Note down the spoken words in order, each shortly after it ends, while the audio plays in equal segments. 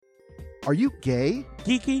Are you gay?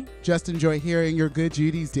 Geeky? Just enjoy hearing your good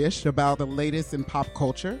Judy's dish about the latest in pop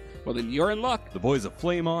culture? Well, then you're in luck. The boys of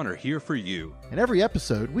Flame On are here for you. In every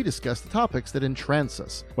episode, we discuss the topics that entrance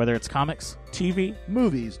us. Whether it's comics, TV,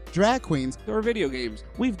 movies, drag queens, or video games,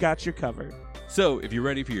 we've got you covered. So, if you're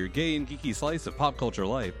ready for your gay and geeky slice of pop culture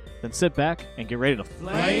life, then sit back and get ready to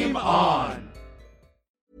Flame on!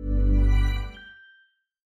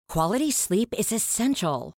 Quality sleep is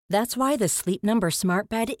essential. That's why the Sleep Number Smart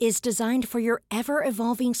Bed is designed for your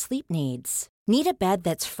ever-evolving sleep needs. Need a bed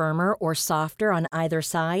that's firmer or softer on either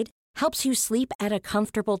side? Helps you sleep at a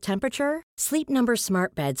comfortable temperature? Sleep Number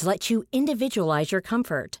Smart Beds let you individualize your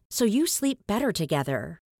comfort, so you sleep better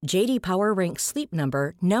together. J.D. Power ranks Sleep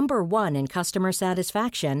Number number 1 in customer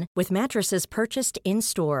satisfaction with mattresses purchased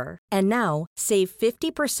in-store. And now, save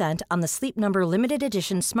 50% on the Sleep Number Limited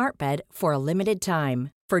Edition Smart Bed for a limited time.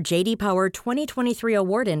 For J.D. Power 2023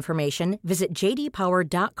 award information, visit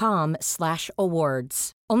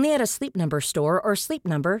jdpower.com/awards. Only at a Sleep Number store or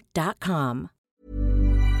sleepnumber.com.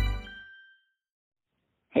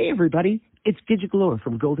 Hey, everybody. It's Gidget Galore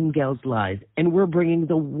from Golden Gals Live, and we're bringing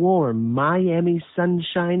the warm Miami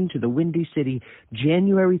sunshine to the Windy City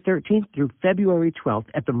January 13th through February 12th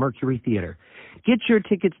at the Mercury Theater. Get your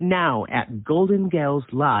tickets now at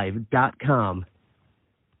goldengalslive.com.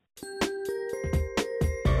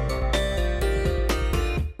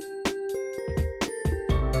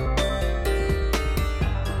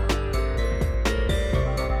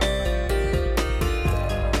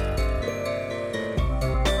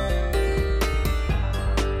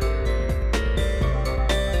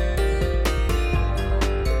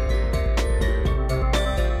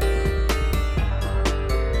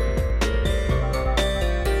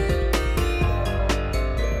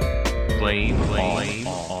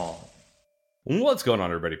 What's going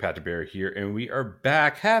on, everybody? Patrick Bear here, and we are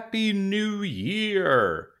back. Happy New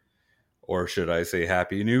Year! Or should I say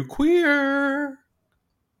Happy New Queer?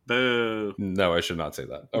 Boo. No, I should not say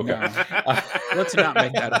that. Okay. No. Let's not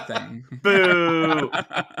make that a thing. Boo.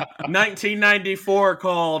 1994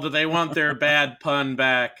 called. They want their bad pun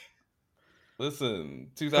back. Listen,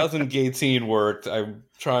 2018 worked. I'm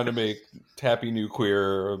trying to make Happy New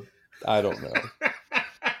Queer. I don't know.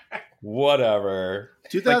 Whatever.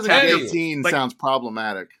 2018 sounds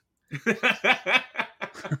problematic.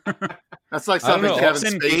 That's like something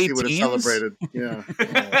Kevin Spacey would have celebrated. Yeah.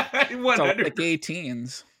 Like gay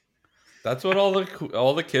teens. That's what all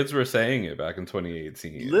the kids were saying it back in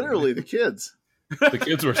 2018. Literally, the kids. The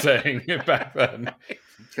kids were saying it back then.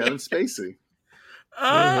 Kevin Spacey.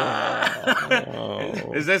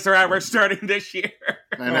 Oh. Is this right? We're starting this year.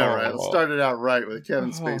 I know, right? Let's start it out right with a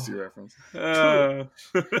Kevin Spacey reference. Oh,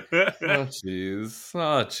 jeez.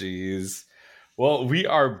 Oh, jeez. Well, we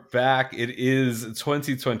are back. It is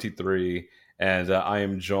 2023, and I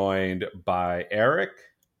am joined by Eric.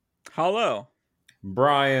 Hello.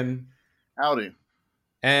 Brian. Howdy.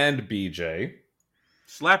 And BJ.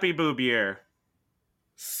 Slappy Boobier.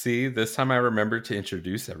 See, this time I remembered to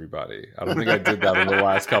introduce everybody. I don't think I did that in the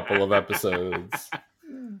last couple of episodes.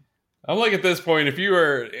 I'm like, at this point, we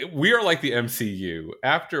are like the MCU.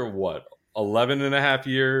 After what, 11 and a half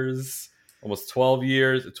years? Almost 12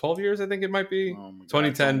 years. 12 years, I think it might be. Oh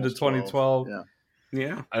 2010 to 2012.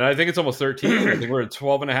 Yeah. And I think it's almost 13. I think we're at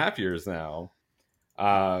 12 and a half years now.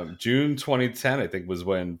 June 2010, I think, was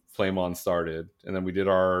when Flame On started. And then we did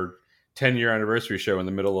our 10-year anniversary show in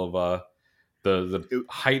the middle of the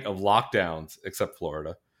height of lockdowns, except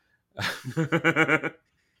Florida.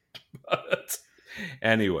 But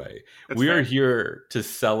anyway, we are here to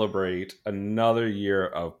celebrate another year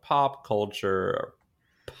of pop culture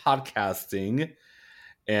podcasting.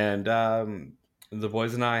 And the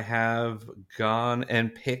boys and I have gone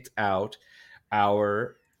and picked out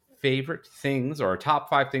our favorite things, or our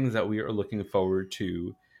top 5 things that we are looking forward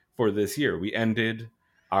to for this year. We ended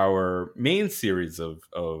our main series of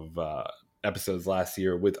episodes last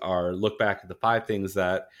year with our look back at the 5 things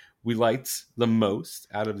that we liked the most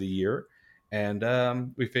out of the year. And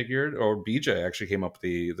we figured, or BJ actually came up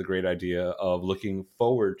with the great idea of looking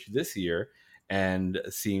forward to this year and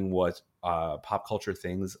seeing what pop culture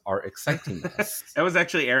things are exciting us. That was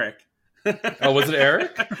actually Eric. Oh, was it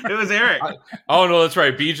Eric? It was Eric. Oh no, that's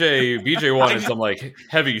right. BJ wanted some like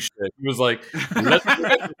heavy shit. He was like, let's get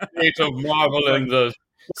the state of Marvel and the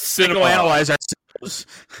cinema. Analyze ourselves.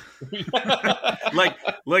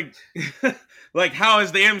 like how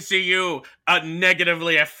has the MCU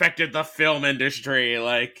negatively affected the film industry?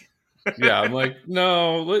 Like, yeah, I'm like,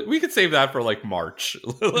 no, we could save that for like March.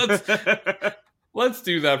 Let's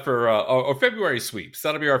do that for a February sweeps.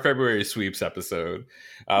 That'll be our February sweeps episode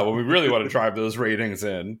when we really want to drive those ratings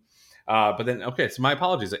in. But then, okay, so my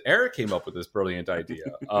apologies. Eric came up with this brilliant idea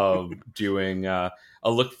of doing a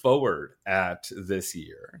look forward at this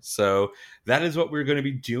year. So that is what we're going to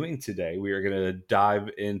be doing today. We are going to dive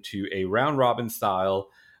into a round robin style,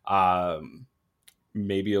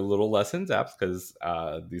 maybe a little less in depth because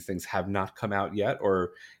these things have not come out yet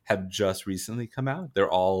or have just recently come out. They're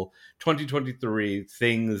all 2023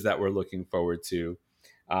 things that we're looking forward to.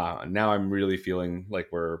 Now I'm really feeling like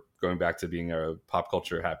we're going back to being a pop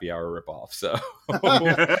culture happy hour ripoff. So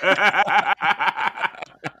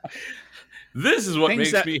this is what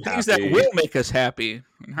makes me happy. Things that will make us happy,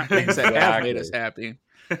 not things that have made us happy.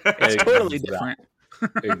 It's totally different.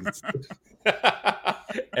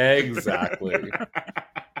 Exactly.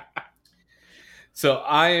 So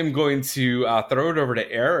I am going to throw it over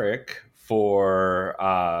to Eric for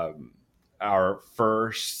our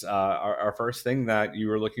first thing that you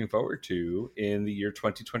were looking forward to in the year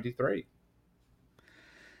 2023.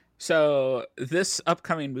 So this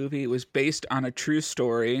upcoming movie was based on a true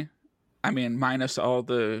story. I mean, minus all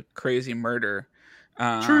the crazy murder.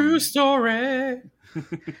 True story.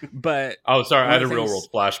 But oh, sorry, I had a real world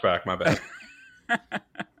flashback. My bad.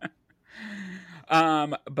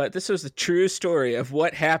 But this was the true story of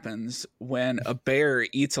what happens when a bear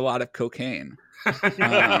eats a lot of cocaine.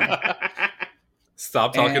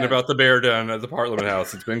 Stop talking about the bear den at the Parliament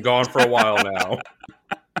House. It's been gone for a while now.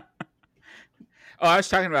 Oh, I was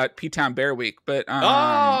talking about P-Town Bear Week, but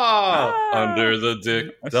under the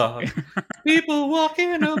dick dog, people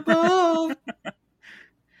walking above.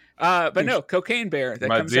 But no, Cocaine Bear. That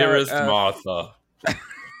my comes dearest out, Martha.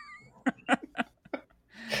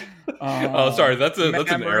 Oh, sorry, that's an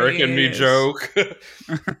Eric and me joke.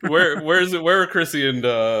 Where are Chrissy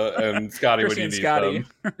and Scotty when you need them?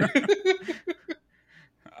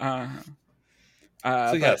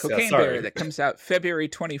 Cocaine Bear that comes out February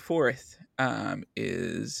 24th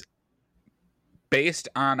is based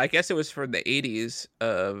on, I guess it was from the 80s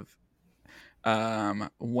of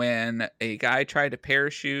when a guy tried to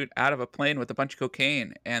parachute out of a plane with a bunch of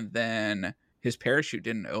cocaine and then his parachute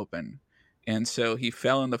didn't open. And so he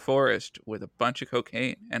fell in the forest with a bunch of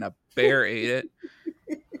cocaine and a bear ate it.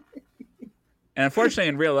 And unfortunately,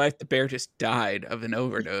 in real life, the bear just died of an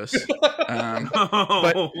overdose. But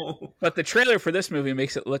the trailer for this movie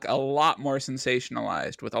makes it look a lot more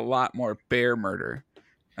sensationalized with a lot more bear murder.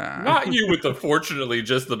 Not you with the fortunately,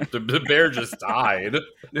 just the bear just died.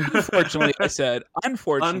 Unfortunately, I said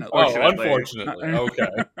unfortunately. Oh, unfortunately. Okay.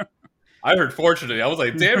 I heard fortunately. I was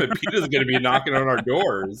like, damn it, Peter's going to be knocking on our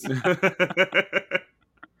doors.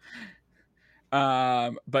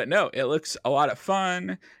 But no, it looks a lot of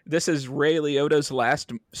fun. This is Ray Liotta's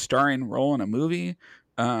last starring role in a movie.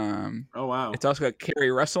 Oh, wow. It's also got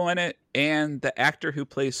Kerry Russell in it and the actor who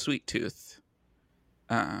plays Sweet Tooth.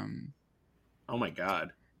 Oh my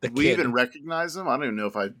God. Did we even recognize him? I don't even know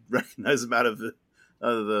if I recognize him out of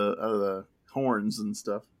the horns and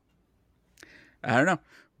stuff. I don't know.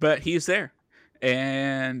 But he's there,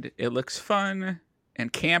 and it looks fun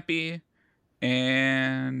and campy,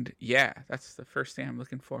 and yeah, that's the first thing I'm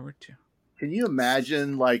looking forward to. Can you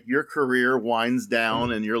imagine, like, your career winds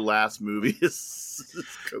down and your last movie is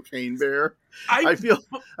Cocaine Bear? I feel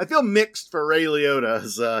mixed for Ray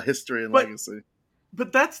Liotta's history and legacy.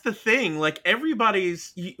 But that's the thing. Like,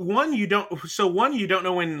 everybody's you don't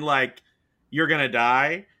know when, like, you're gonna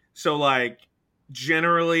die. So, like,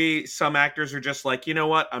 generally, some actors are just like, you know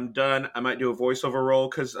what, I'm done. I might do a voiceover role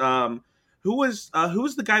because who was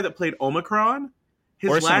the guy that played Omicron?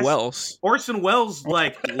 Orson Welles. Orson Welles'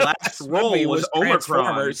 like last role was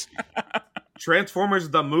Omicron. Transformers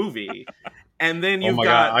the movie, and then you've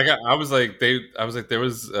got. I was like there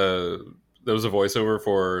was a voiceover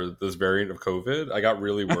for this variant of COVID. I got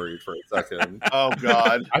really worried for a second. Oh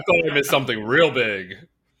God, I thought I missed something real big.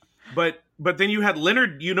 But then you had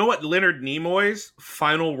Leonard. You know what Leonard Nimoy's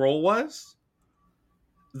final role was?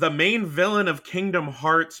 The main villain of Kingdom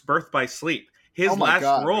Hearts: Birth by Sleep. His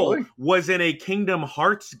last role was in a Kingdom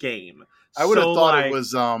Hearts game. I would have thought it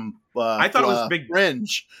was. I thought it was Big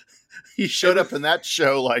Fringe. He showed up in that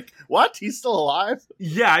show. Like, what? He's still alive?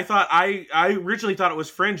 Yeah, I originally thought it was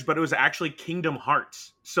Fringe, but it was actually Kingdom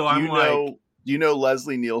Hearts. So do you know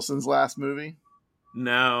Leslie Nielsen's last movie?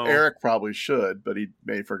 No. Eric probably should, but he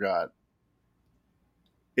may forgot.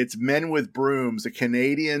 It's Men with Brooms, a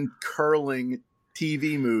Canadian curling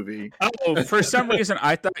TV movie. Oh, for some reason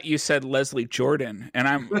I thought you said Leslie Jordan, and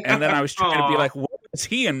then I was trying to be like, what is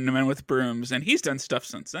he in Men with Brooms? And he's done stuff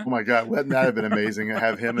since then. Oh my God, wouldn't that have been amazing to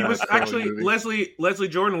have him in a curling movie? Leslie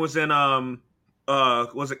Jordan was in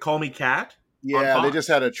was it Call Me Kat? Yeah, they just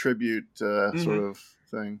had a tribute sort of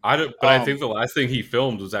thing. I think the last thing he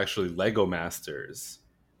filmed was actually Lego Masters.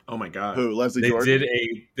 Oh my god! Who? Leslie Jordan?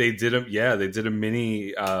 They did a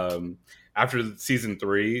mini after season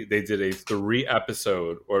 3. They did a 3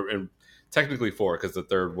 episode, or technically 4 because the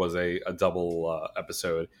third was a double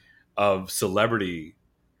episode of celebrity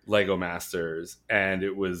Lego Masters, and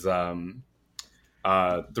it was 3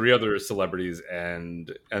 other celebrities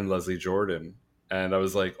and Leslie Jordan. And I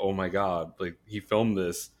was like, oh my god! Like, he filmed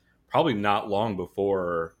this probably not long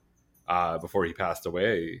before he passed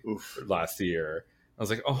away last year. I was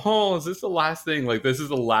like, oh, is this the last thing? Like, this is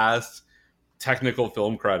the last technical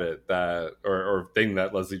film credit that or thing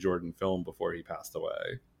that Leslie Jordan filmed before he passed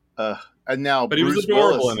away. And now, but Bruce he was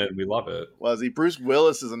adorable Willis, in it. And we love it. Was he? Bruce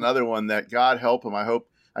Willis is another one that, God help him. I hope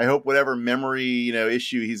whatever memory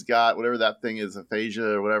issue he's got, whatever that thing is,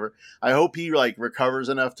 aphasia or whatever. I hope he like recovers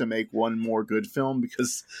enough to make one more good film,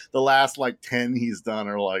 because the last like 10 he's done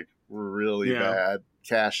are like really bad.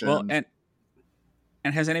 Cash in. Well, and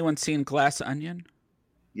has anyone seen Glass Onion?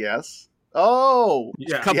 Yes. Oh,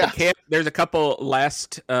 There's a couple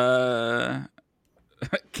last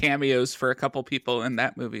cameos for a couple people in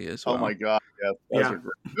that movie as well. Oh my god! Those are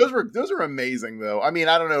great. Those are amazing, though. I mean,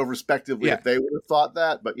 I don't know respectively if they would have thought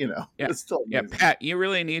that, but it's still amazing. Yeah, Pat, you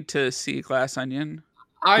really need to see Glass Onion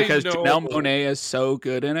because Janelle Monáe is so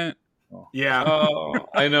good in it. Yeah. Oh,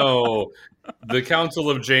 I know. The Council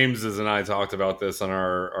of Jameses and I talked about this on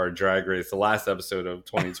our Drag Race, the last episode of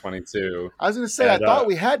 2022. I was going to say, I thought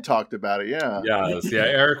we had talked about it. Yeah. Yes. Yeah.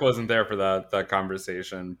 Eric wasn't there for that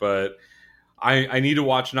conversation, but I need to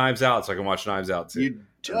watch Knives Out so I can watch Knives Out too. You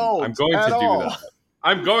don't. I'm going to do that.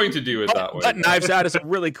 I'm going to do it that way. But Knives Out is a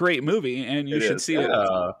really great movie, and you should see it.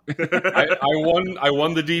 I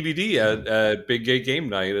won the DVD at Big Gay Game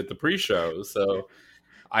Night at the pre-show, so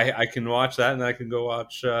I can watch that, and I can go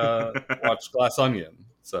watch Glass Onion.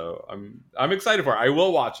 So I'm excited for it. I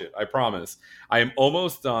will watch it. I promise. I am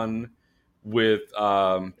almost done with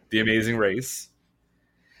The Amazing Race.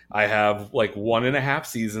 I have like 1.5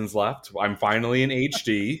 seasons left. I'm finally in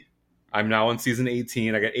HD. I'm now on season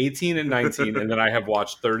 18. I got 18 and 19, and then I have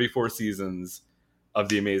watched 34 seasons of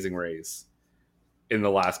The Amazing Race in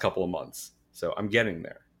the last couple of months. So I'm getting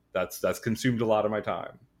there. That's consumed a lot of my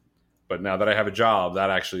time. But now that I have a job, that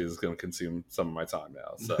actually is going to consume some of my time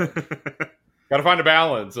now. So got to find a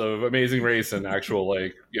balance of Amazing Race and actual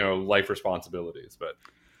life responsibilities. But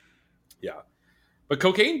yeah. But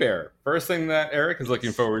Cocaine Bear, first thing that Eric is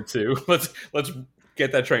looking forward to. Let's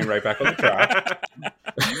get that train right back on the track.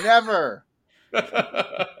 Never.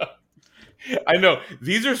 I know.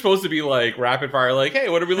 These are supposed to be like rapid fire, like, hey,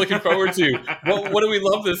 what are we looking forward to? What do we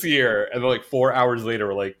love this year? And then like 4 hours later,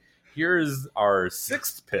 we're like, here's our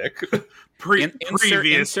 6th pick.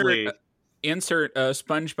 Previously. Insert a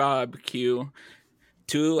SpongeBob cue.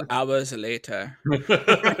 2 hours later.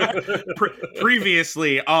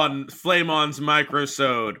 Previously on Flamon's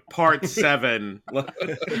Microsode, Part 7. Well,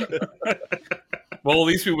 at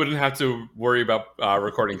least we wouldn't have to worry about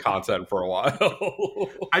recording content for a while.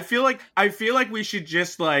 I feel like we should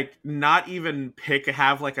just like not even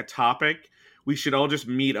have like a topic. We should all just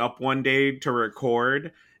meet up one day to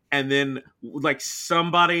record, and then like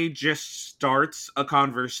somebody just starts a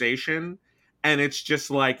conversation. And it's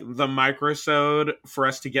just like the microsode for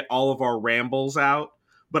us to get all of our rambles out.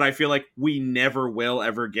 But I feel like we never will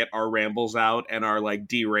ever get our rambles out and are like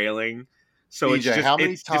derailing. So BJ, it's just how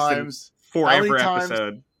many times forever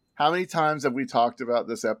episode. How many times have we talked about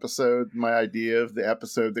this episode? My idea of the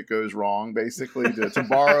episode that goes wrong, basically, to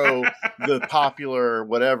borrow the popular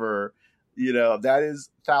whatever, that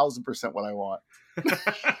is 1,000% what I want.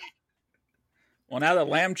 Well, now the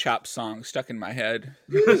Lamb Chop song stuck in my head.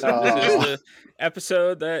 This is the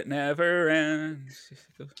episode that never ends.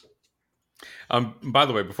 By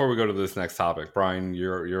the way, before we go to this next topic, Brian,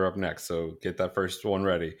 you're up next, so get that first one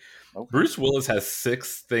ready. Okay. Bruce Willis has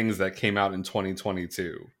 6 things that came out in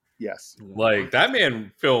 2022. Yes. Like, that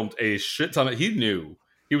man filmed a shit ton of... He knew.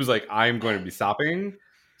 He was like, I'm going to be stopping,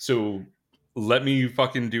 so let me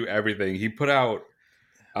fucking do everything. He put out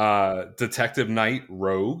Detective Knight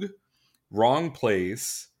Rogue, Wrong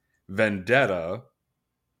Place, Vendetta,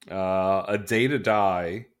 A Day to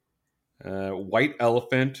Die, White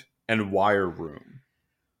Elephant, and Wire Room,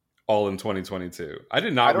 all in 2022. I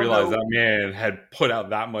did not realize that man had put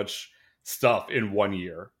out that much stuff in 1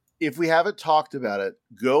 year. If we haven't talked about it,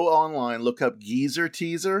 go online, look up geezer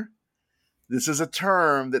teaser. This is a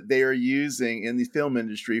term that they are using in the film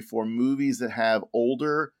industry for movies that have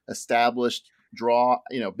older, established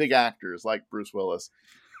big actors like Bruce Willis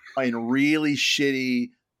in really shitty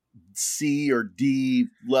C or D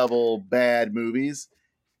level bad movies.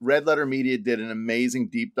 Red Letter Media did an amazing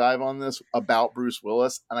deep dive on this about Bruce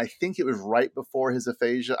Willis, and I think it was right before his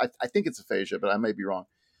aphasia. I think it's aphasia, but I may be wrong.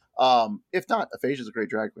 If not, Aphasia's a great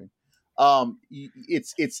drag queen.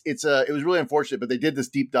 It was really unfortunate, but they did this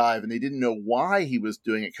deep dive and they didn't know why he was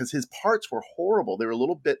doing it because his parts were horrible. They were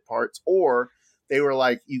little bit parts, or they were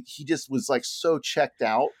like he just was like so checked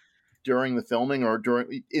out during the filming or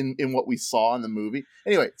during in what we saw in the movie.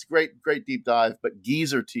 Anyway, it's a great deep dive. But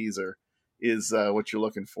geezer teaser is what you're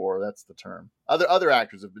looking for. That's the term. Other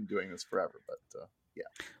actors have been doing this forever, but yeah.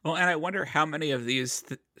 Well, and I wonder how many of these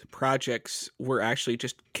projects were actually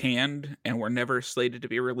just canned and were never slated to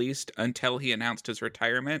be released until he announced his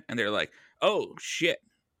retirement. And they're like, oh, shit.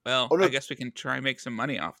 Well, I guess we can try and make some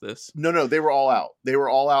money off this. No, they were all out. They were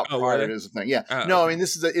all out prior to this thing. Yeah. Oh, no, okay. I mean,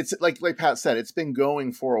 this is it's like Pat said, it's been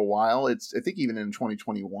going for a while. It's, I think, even in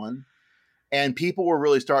 2021. And people were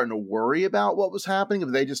really starting to worry about what was happening,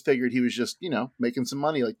 but they just figured he was just, making some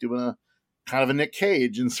money, like doing a kind of a Nick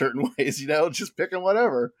Cage in certain ways, just picking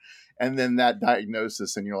whatever. And then that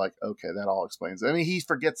diagnosis, and you're like, okay, that all explains it. I mean, he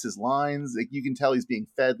forgets his lines. Like, you can tell he's being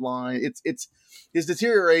fed lines. It's his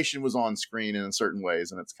deterioration was on screen in certain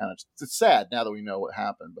ways, and it's kind of it's sad now that we know what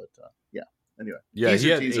happened. But yeah, anyway, yeah, he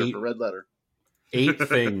had teaser for Red Letter. 8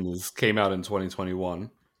 things came out in 2021,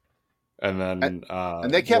 and then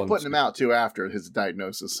and they kept putting him out too after his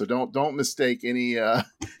diagnosis. So don't mistake any. Yeah,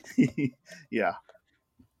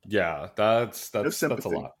 that's a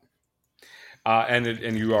lot.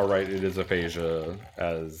 And you are right. It is aphasia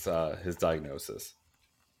as his diagnosis.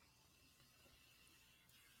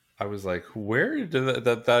 I was like, where did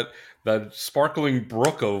that sparkling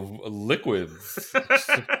brook of liquids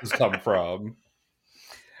come from?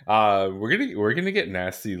 We're gonna get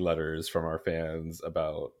nasty letters from our fans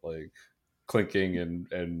about like clinking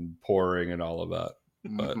and pouring and all of that.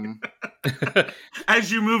 But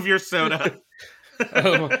as you move your soda,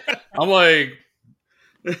 I'm like.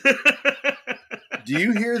 Do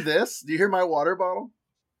you hear this? Do you hear my water bottle?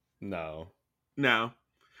 No.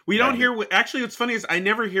 We don't hear. Actually, what's funny is I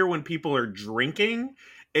never hear when people are drinking.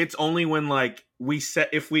 It's only when like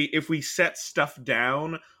if we set stuff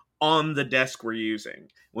down on the desk we're using.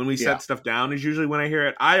 When we set stuff down is usually when I hear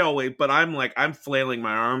it. I'm flailing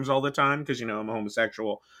my arms all the time because I'm a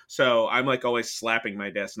homosexual. So I'm like always slapping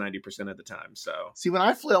my desk 90% of the time. So see, when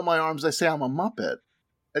I flail my arms, I say I'm a Muppet.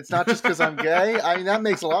 It's not just because I'm gay. I mean, that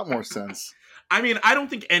makes a lot more sense. I mean, I don't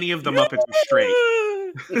think any of the Muppets are straight.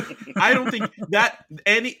 I don't think that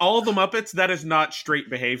all the Muppets, that is not straight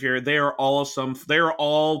behavior. They are all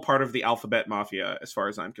part of the alphabet mafia, as far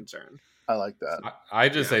as I'm concerned. I like that. I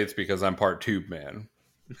just say it's because I'm part tube man.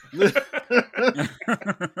 You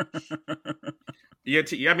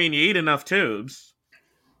eat enough tubes.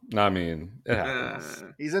 I mean, it happens.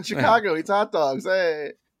 He's in Chicago. Eats hot dogs.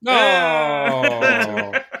 Hey.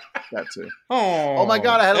 No. That too. Oh my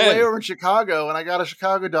God! I had a layover in Chicago, and I got a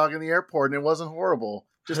Chicago dog in the airport, and it wasn't horrible.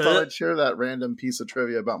 Just thought I'd share that random piece of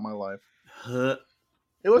trivia about my life.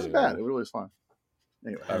 It wasn't bad. It really was fun.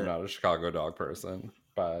 Anyway, I'm not a Chicago dog person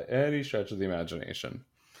by any stretch of the imagination.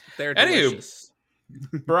 They're delicious.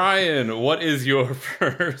 Brian, what's your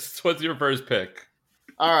first pick?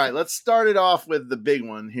 All right, let's start it off with the big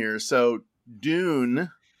one here. So, Dune,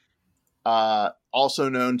 also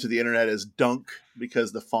known to the internet as Dunk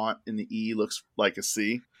because the font in the E looks like a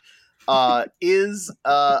C, is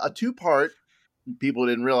a 2-part. People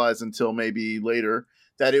didn't realize until maybe later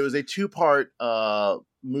that it was a 2-part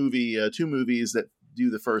movie, 2 movies that do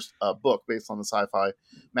the first book based on the sci-fi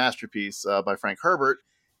masterpiece by Frank Herbert.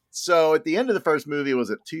 So at the end of the first movie, was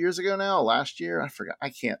it 2 years ago now? Last year? I forgot. I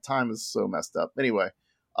can't. Time is so messed up. Anyway,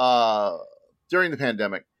 during the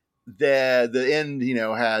pandemic, the end,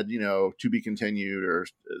 had, to be continued or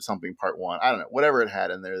something, part 1. I don't know. Whatever it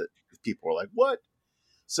had in there that people were like, what?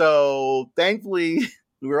 So thankfully,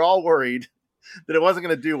 we were all worried that it wasn't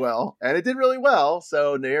going to do well. And it did really well.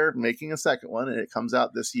 So they're making a second one, and it comes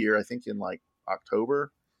out this year, I think in like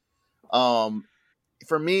October.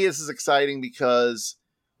 For me, this is exciting because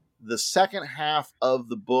the second half of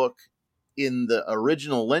the book in the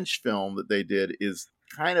original Lynch film that they did is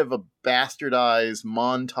kind of a bastardized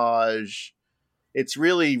montage. It's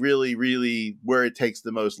really, really, really where it takes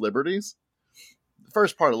the most liberties. The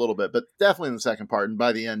first part a little bit, but definitely in the second part. And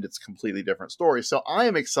by the end, it's a completely different story. So I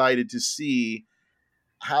am excited to see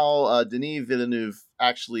how Denis Villeneuve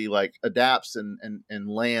actually like adapts and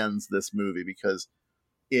lands this movie, because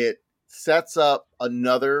it sets up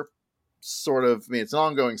another sort of, it's an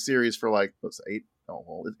ongoing series for like, 8? Oh,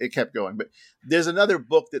 well, it kept going, but there's another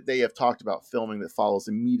book that they have talked about filming that follows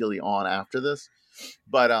immediately on after this.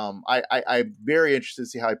 But I'm very interested to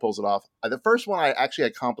see how he pulls it off. The first one, I actually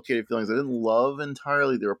had complicated feelings. I didn't love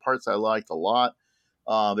entirely. There were parts I liked a lot.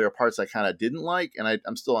 There were parts I kind of didn't like, and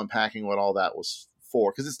I'm still unpacking what all that was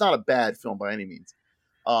for, because it's not a bad film by any means.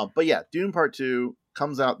 But yeah, Dune Part 2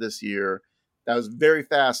 comes out this year. That was very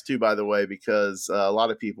fast too, by the way, because a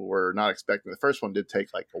lot of people were not expecting. The first one did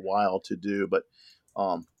take like a while to do, but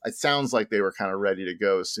it sounds like they were kind of ready to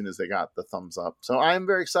go as soon as they got the thumbs up. So I'm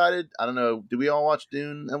very excited. I don't know. Did we all watch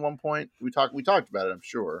Dune at one point? We talked about it, I'm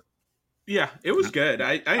sure. Yeah, it was good.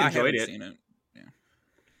 I enjoyed it. Seen it.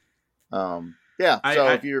 Yeah. So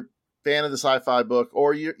if you're a fan of the sci-fi book,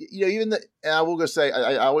 or even and I will go say,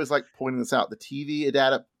 I always like pointing this out, the TV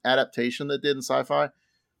adaptation that did in sci-fi,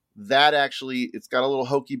 that actually, it's got a little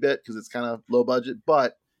hokey bit because it's kind of low budget,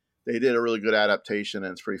 but they did a really good adaptation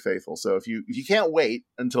and it's pretty faithful. So if you can't wait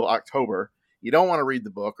until October, you don't want to read the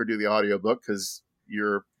book or do the audiobook because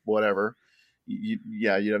you're whatever, you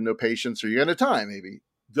have no patience or you got no time, maybe.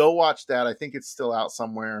 Go watch that. I think it's still out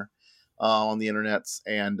somewhere on the internets,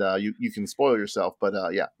 and you can spoil yourself. But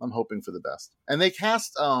yeah, I'm hoping for the best. And they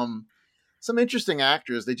cast some interesting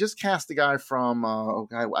actors. They just cast the guy from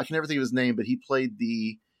I can never think of his name, but he played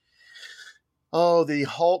the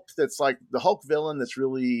Hulk. That's like the Hulk villain. That's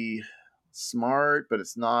really smart, but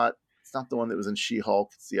it's not the one that was in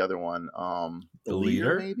She-Hulk. It's the other one. The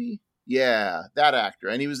leader, maybe. Yeah, that actor,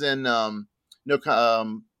 and he was in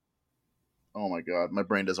oh my God, my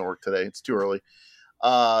brain doesn't work today. It's too early.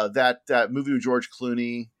 That movie with George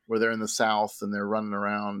Clooney where they're in the South and they're running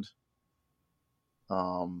around.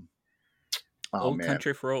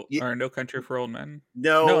 Country for Old, or No Country for Old Men.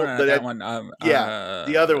 No, but that one.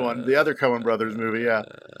 The other one, the other Coen Brothers movie. Yeah.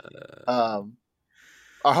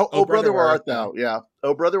 Oh, Brother, Where Art Thou? Yeah.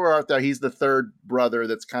 Oh, Brother, Where Art Thou? He's the third brother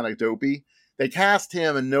that's kind of dopey. They cast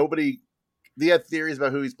him, and they had theories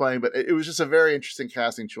about who he's playing, but it was just a very interesting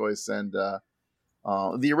casting choice. And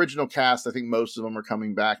the original cast, I think most of them are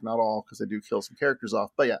coming back, not all, because they do kill some characters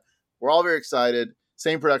off. But yeah, we're all very excited.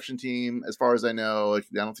 Same production team, as far as I know. I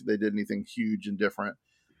don't think they did anything huge and different.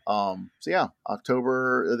 So yeah,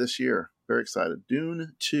 October of this year. Very excited.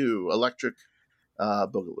 Dune 2, Electric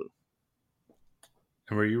Boogaloo.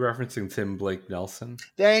 And were you referencing Tim Blake Nelson?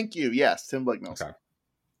 Thank you. Yes, Tim Blake Nelson. Okay,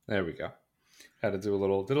 there we go. Had to do a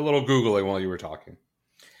little Googling while you were talking.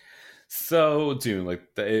 So Dune, like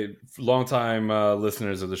long-time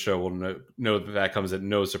listeners of the show will know that comes at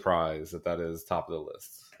no surprise that is top of the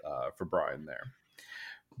list for Brian there.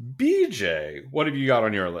 BJ, what have you got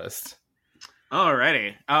on your list?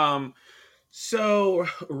 Alrighty. So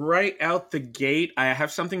right out the gate, I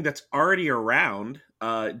have something that's already around.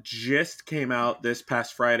 Just came out this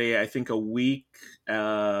past Friday, I think a week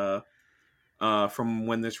from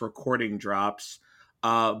when this recording drops.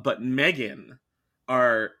 But Megan,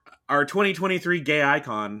 our 2023 gay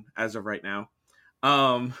icon as of right now.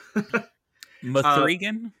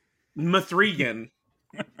 Mithrigan? Mithrigan.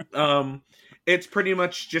 It's pretty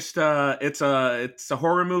much just it's a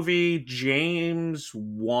horror movie. James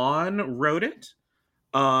Wan wrote it,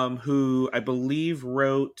 who I believe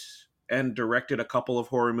wrote and directed a couple of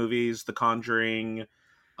horror movies, The Conjuring,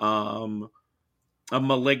 a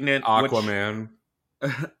Malignant, Aquaman.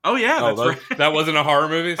 Oh yeah, right. That wasn't a horror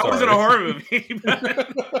movie. That wasn't a horror movie.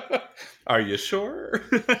 Are you sure?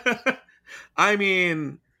 I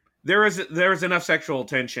mean, there was enough sexual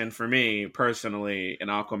tension for me personally in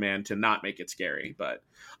Aquaman to not make it scary, but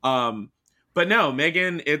no,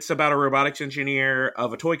 Megan, it's about a robotics engineer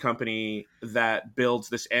of a toy company that builds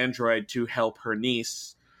this android to help her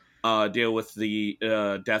niece deal with the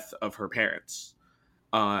death of her parents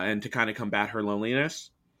and to kind of combat her loneliness.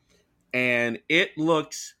 And it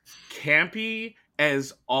looks campy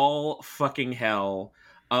as all fucking hell.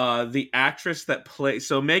 The actress that plays...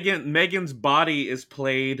 So Megan's body is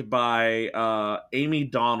played by Amy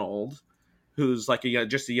Donald, who's like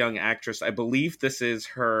just a young actress. I believe this is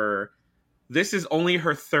only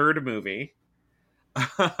her third movie.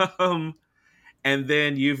 And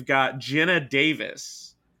then you've got Jenna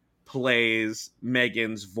Davis plays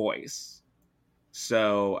Megan's voice.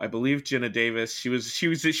 So I believe Jenna Davis,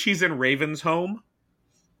 she's in Raven's Home.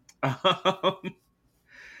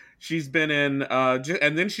 She's been in,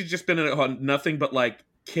 and then she's just been in nothing but like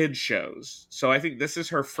kid shows. So I think this is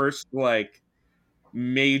her first like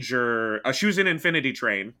major. She was in Infinity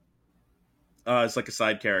Train as like a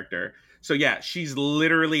side character. So yeah,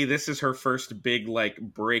 this is her first big like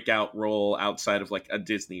breakout role outside of like a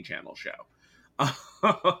Disney Channel show.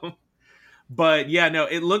 But yeah, no,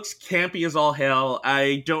 it looks campy as all hell.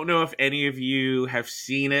 I don't know if any of you have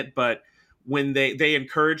seen it, but when they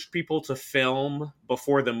encouraged people to film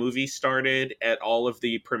before the movie started at all of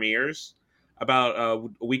the premieres about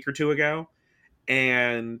a week or two ago,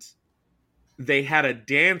 and they had a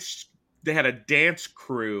dance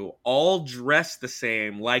crew all dressed the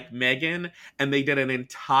same like Megan, and they did an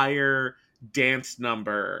entire dance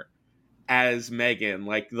number as Megan,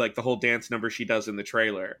 like the whole dance number she does in the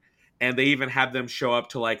trailer. And they even have them show up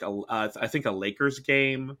to like I think a Lakers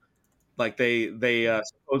game. Like they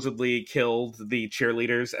supposedly killed the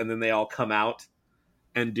cheerleaders, and then they all come out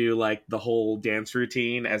and do like the whole dance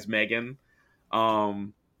routine as Megan.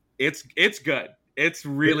 It's good. It's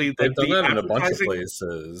really they've done that in a bunch of advertising-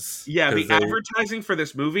 places. Yeah, the 'Cause advertising for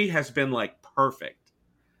this movie has been like perfect.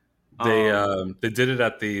 they did it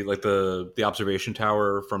at the observation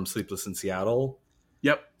tower from Sleepless in Seattle.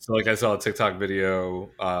 Yep. So like I saw a TikTok video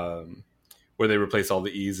where they replace all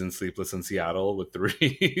the E's in Sleepless in Seattle with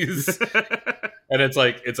 3's. And it's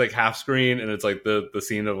like half screen, and it's like the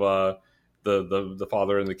scene of the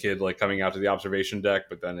father and the kid like coming out to the observation deck,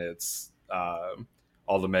 but then it's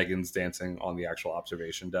all the Megans dancing on the actual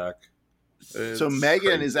observation deck. So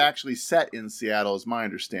Megan is actually set in Seattle, is my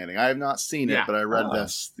understanding. I have not seen it, but I read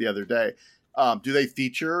this the other day. Do they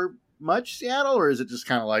feature much Seattle, or is it just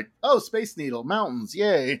kind of like, oh, Space Needle, mountains,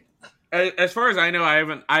 yay? As far as I know,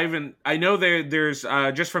 I know there's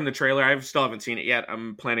just from the trailer. I still haven't seen it yet.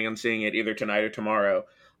 I'm planning on seeing it either tonight or tomorrow.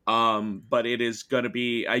 But it is going to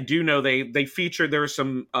be. I do know they feature. There's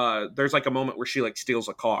some. There's like a moment where she like steals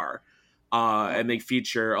a car, and they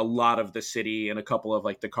feature a lot of the city and a couple of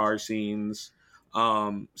like the car scenes.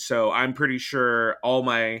 So I'm pretty sure all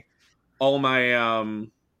my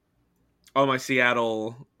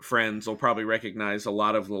Seattle friends will probably recognize a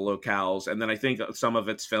lot of the locales, and then I think some of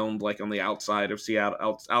it's filmed like on the outside of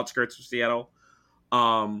Seattle, outskirts of Seattle.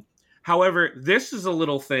 However, this is a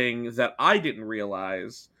little thing that I didn't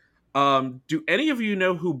realize. Do any of you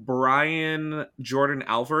know who Brian Jordan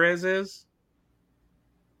Alvarez is?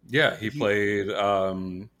 Yeah, he played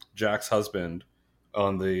Jack's husband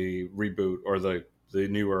on the reboot or the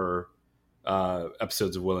newer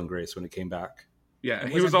episodes of Will and Grace when it came back. Yeah,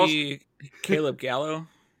 he was also Caleb Gallo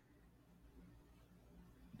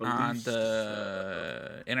on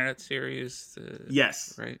the internet series.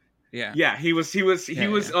 Yes, right. Yeah, yeah. He was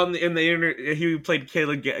on the internet. He played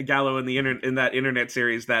Caleb Gallo in in that internet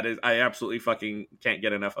series that is I absolutely fucking can't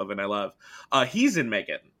get enough of, and I love. He's in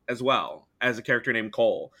Megan as well as a character named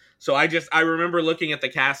Cole. So I remember looking at the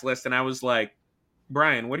cast list and I was like,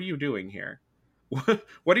 Brian, what are you doing here?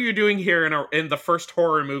 What are you doing here in the first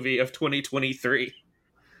horror movie of 2023?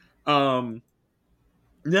 No,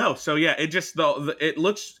 so yeah, it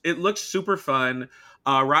looks super fun.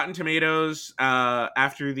 Rotten Tomatoes,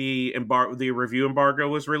 after the review embargo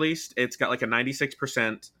was released, it's got like a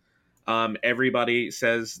 96%. Everybody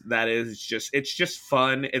says that it's just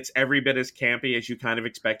fun. It's every bit as campy as you kind of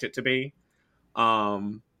expect it to be.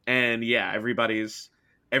 And yeah, everybody's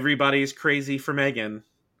crazy for Megan.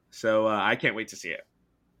 So I can't wait to see it.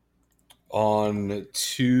 On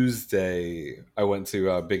Tuesday, I went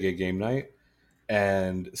to Big A Game Night,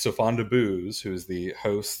 and Sofonda Booze, who is the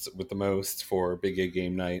host with the most for Big A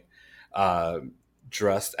Game Night,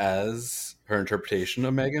 dressed as her interpretation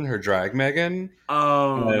of Megan, her drag Megan.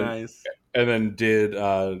 Oh, nice. And then did,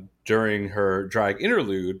 during her drag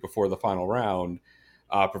interlude before the final round,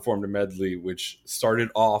 performed a medley, which started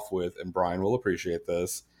off with, and Brian will appreciate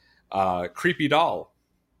this, Creepy Doll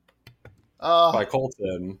by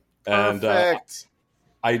Colton. And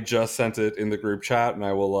I just sent it in the group chat, and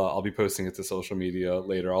I'll be posting it to social media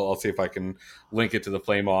later. I'll see if I can link it to the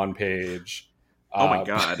Flame On page. Oh my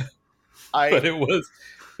god! But it was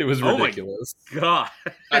ridiculous. Oh my god!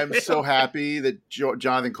 I'm so happy that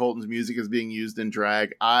Jonathan Colton's music is being used in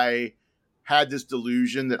drag. I had this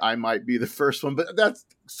delusion that I might be the first one, but that's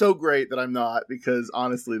so great that I'm not, because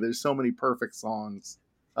honestly, there's so many perfect songs.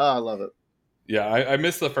 I love it. Yeah, I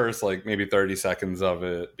missed the first like maybe 30 seconds of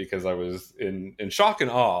it because I was in shock and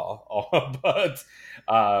awe, but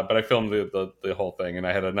I filmed the whole thing, and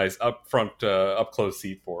I had a nice up close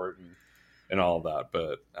seat for it and all of that.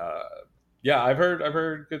 But yeah, I've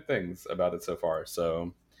heard good things about it so far.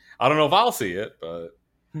 So I don't know if I'll see it, but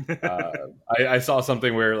I saw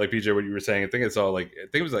something where, like PJ, what you were saying, I think it was like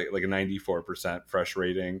a 94% fresh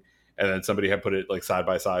rating. And then somebody had put it like side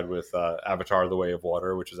by side with Avatar: The Way of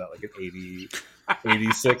Water, which was at like an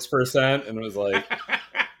 86%, and it was like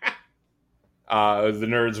the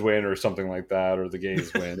nerds win or something like that, or the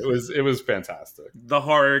gays win. It was fantastic. The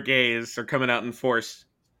horror gays are coming out in force.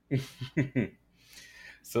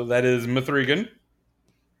 So that is Mithrigan,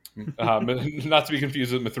 not to be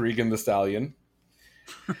confused with Mithrigan the Stallion.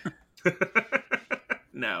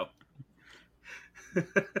 No.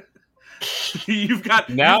 You've got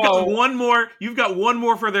one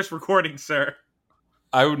more for this recording, sir.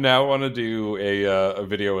 I would now want to do a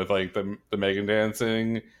video with like the Megan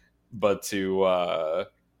dancing, but to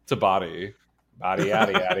body yada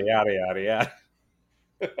yada yada yada yada.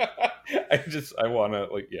 I want to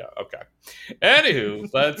okay. Anywho,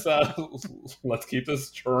 let's keep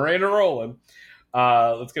this train rolling.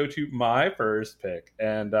 Let's go to my first pick,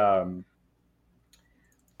 and the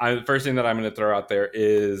first thing that I'm going to throw out there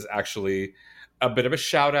is actually a bit of a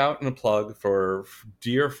shout out and a plug for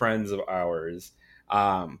dear friends of ours.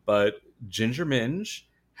 But Ginger Minge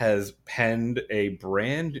has penned a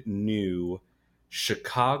brand new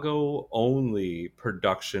Chicago only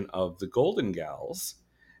production of The Golden Gals.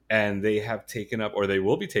 And they have taken up, or they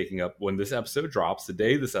will be taking up, when this episode drops, the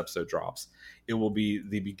day this episode drops, it will be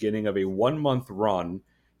the beginning of a 1 month run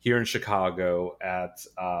here in Chicago at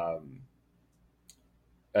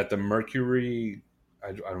the Mercury.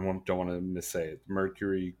 I don't want to missay it.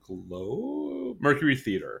 Mercury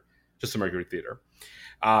Theater, just the Mercury Theater,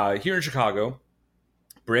 here in Chicago.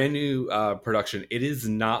 Brand new production. It is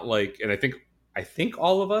not like, and I think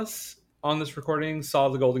all of us on this recording saw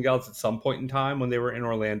the Golden Gals at some point in time when they were in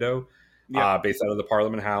Orlando, based out of the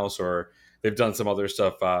Parliament House, or they've done some other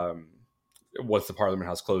stuff. Once the Parliament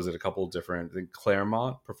House closed at a couple of different, I think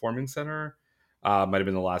Claremont Performing Center might have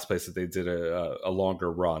been the last place that they did a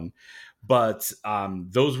longer run. But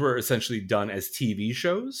those were essentially done as TV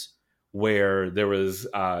shows where there was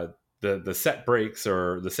the set breaks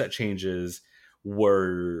or the set changes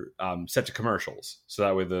were set to commercials, so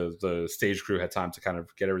that way the stage crew had time to kind of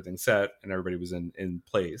get everything set and everybody was in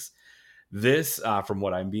place. This, from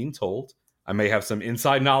what I'm being told, I may have some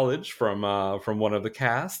inside knowledge from one of the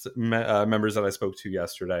cast members that I spoke to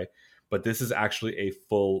yesterday, but this is actually a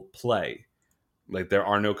full play. Like, there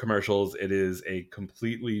are no commercials. It is a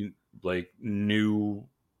completely new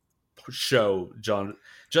show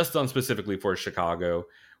just done specifically for Chicago,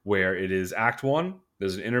 where it is Act 1.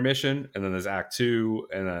 There's an intermission, and then there's Act 2,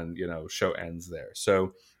 and then, show ends there.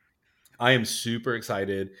 So I am super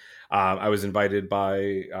excited. I was invited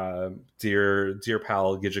by dear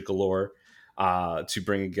pal Gidget Galore to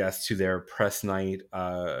bring a guest to their press night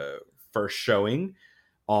first showing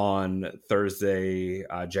on Thursday,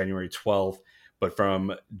 January 12th. But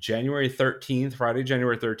from January 13th, Friday,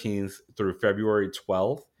 January 13th through February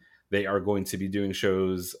 12th, they are going to be doing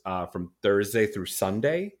shows from Thursday through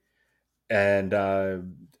Sunday. And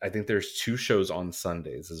I think there's 2 shows on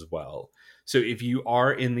Sundays as well. So if you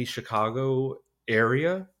are in the Chicago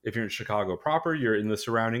area, if you're in Chicago proper, you're in the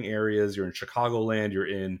surrounding areas, you're in Chicagoland, you're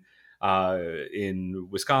in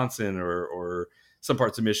Wisconsin or some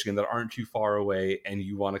parts of Michigan that aren't too far away, and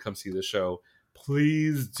you want to come see the show,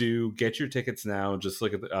 please do get your tickets now. Just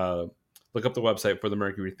look up the website for the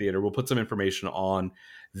Mercury Theater. We'll put some information on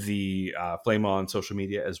the Flame On social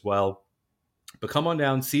media as well. But come on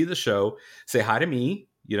down, see the show, say hi to me.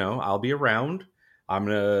 I'll be around. I'm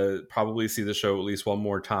going to probably see the show at least one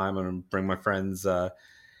more time. I'm going to bring my friends,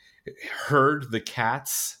 Herd the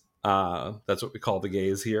Cats. That's what we call the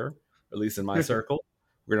gays here, at least in my circle.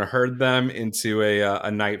 We're going to herd them into a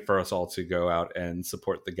night for us all to go out and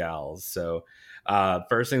support the gals. So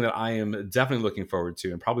first thing that I am definitely looking forward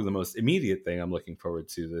to, and probably the most immediate thing I'm looking forward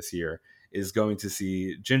to this year, is going to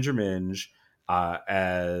see Ginger Minge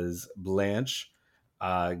as Blanche,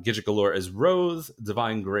 Gidget Galore as Rose,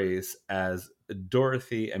 Divine Grace as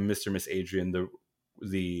Dorothy, and Mr. Miss Adrian,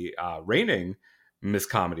 the reigning Miss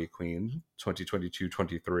Comedy Queen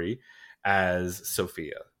 2022-23, as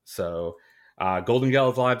Sophia. So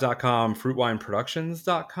GoldenGalsLive.com,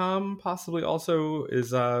 FruitWineProductions.com possibly also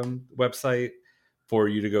is a website for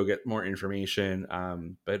you to go get more information.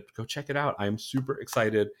 But go check it out. I'm super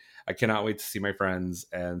excited. I cannot wait to see my friends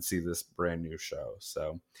and see this brand new show.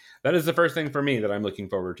 So that is the first thing for me that I'm looking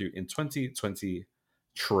forward to in 2020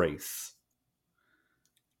 Trace.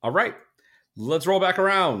 All right, let's roll back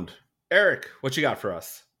around. Eric, what you got for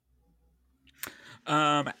us?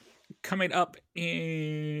 Coming up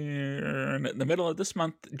in the middle of this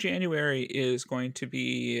month, January, is going to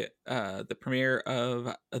be the premiere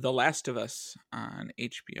of The Last of Us on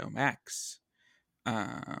HBO Max,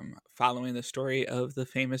 following the story of the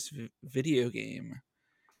famous video game.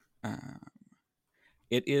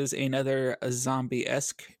 It is another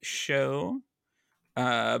zombie-esque show,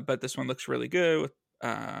 but this one looks really good with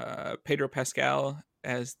Pedro Pascal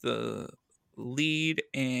as the lead,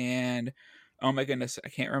 and oh my goodness, I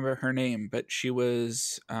can't remember her name, but she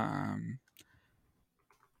was the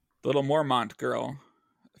little Mormont girl,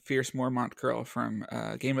 fierce Mormont girl from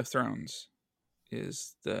Game of Thrones,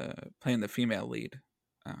 is playing the female lead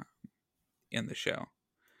in the show.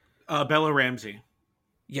 Bella Ramsey.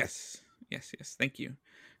 Yes. Thank you.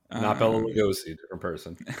 Not Bella Lugosi, different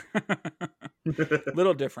person.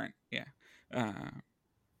 Little different, yeah.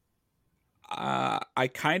 I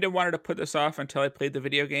kind of wanted to put this off until I played the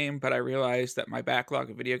video game, but I realized that my backlog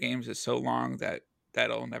of video games is so long that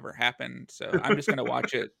that'll never happen. So I'm just gonna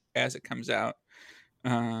watch it as it comes out.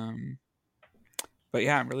 But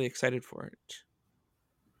yeah, I'm really excited for it.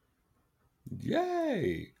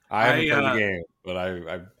 Yay! I haven't played the game, but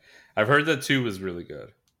I've heard that 2 was really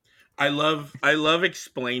good. I love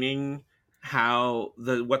explaining how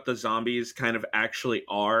what the zombies kind of actually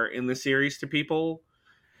are in the series to people,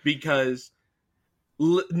 because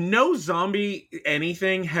no zombie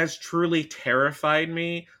anything has truly terrified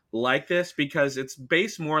me like this, because it's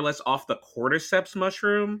based more or less off the cordyceps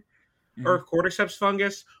mushroom or cordyceps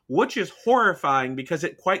fungus, which is horrifying because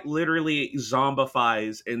it quite literally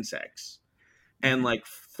zombifies insects and like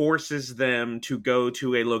forces them to go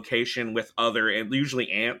to a location with other, and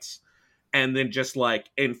usually ants, and then just like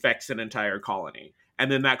infects an entire colony,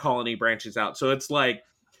 and then that colony branches out. So it's like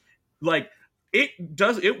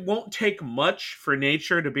it won't take much for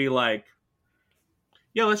nature to be like,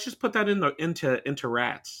 yeah, let's just put that into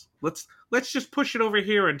rats. Let's just push it over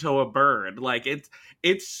here into a bird. Like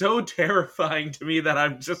it's so terrifying to me that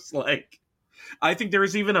I'm just like, I think there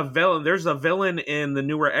is even a villain. There's a villain in the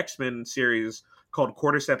newer X-Men series called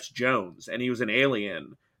Cordyceps Jones, and he was an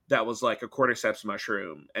alien that was like a cordyceps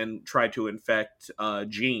mushroom and tried to infect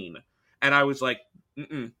Jean. And I was like,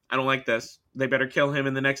 I don't like this. They better kill him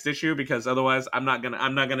in the next issue, because otherwise I'm not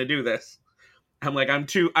gonna do this. I'm like, I'm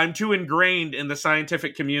too ingrained in the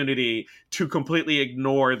scientific community to completely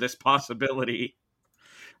ignore this possibility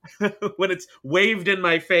when it's waved in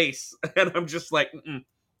my face, and I'm just like,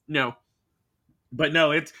 no. But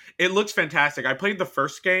no, it looks fantastic. I played the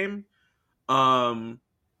first game, and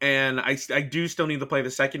I do still need to play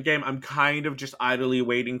the second game. I'm kind of just idly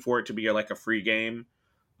waiting for it to be like a free game,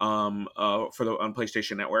 on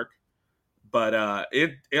PlayStation Network. But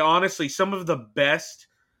it honestly, some of the best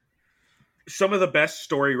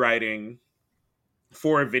story writing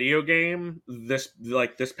for a video game this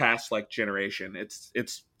past like generation.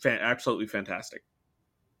 It's absolutely fantastic.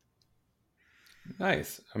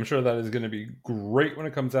 Nice. I'm sure that is going to be great when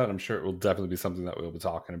it comes out. I'm sure it will definitely be something that we'll be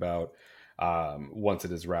talking about once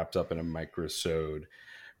it is wrapped up in a microsode.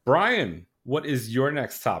 Brian, what is your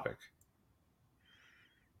next topic?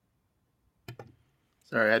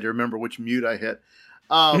 Sorry, I had to remember which mute I hit.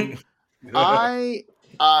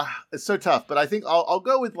 It's so tough, but I think I'll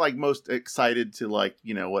go with like most excited to like,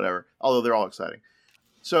 whatever, although they're all exciting.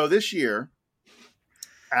 So this year,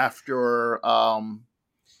 after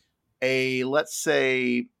a, let's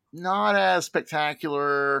say, not as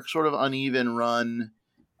spectacular, sort of uneven run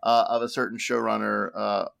of a certain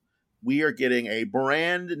showrunner, we are getting a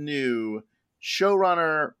brand new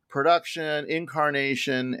showrunner, production,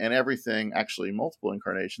 incarnation, and everything, actually multiple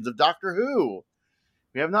incarnations of Doctor Who.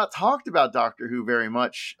 We have not talked about Doctor Who very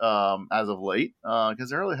much as of late, because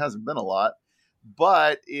there really hasn't been a lot.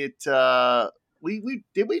 But it,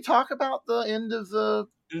 did we talk about the end of the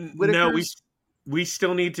Whittakers? No, we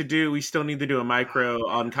still need to do a micro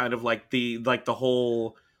on kind of like the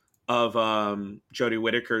whole of Jodie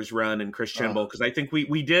Whittaker's run and Chris Chibnall, because I think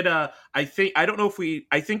we did I think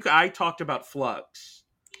I talked about Flux.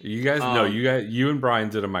 You guys know, you and Brian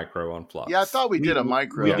did a micro on Flux. Yeah, I thought we did a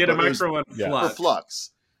micro. We did a micro on Flux. For Flux.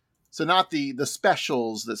 So not the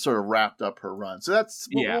specials that sort of wrapped up her run. So that's,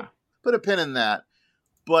 we'll put a pin in that.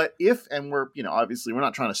 But we're, obviously we're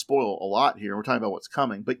not trying to spoil a lot here. We're talking about what's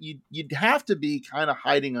coming. But you'd have to be kind of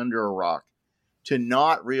hiding under a rock to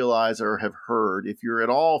not realize or have heard, if you're at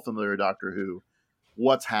all familiar with Doctor Who,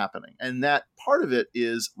 what's happening. And that part of it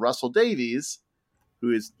is Russell Davies,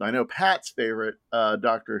 who is, I know, Pat's favorite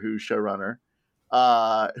Doctor Who showrunner,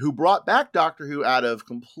 who brought back Doctor Who out of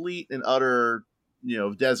complete and utter,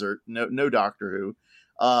 desert, no Doctor Who,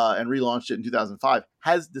 and relaunched it in 2005,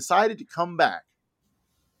 has decided to come back.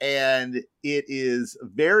 And it is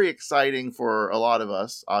very exciting for a lot of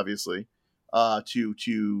us, obviously,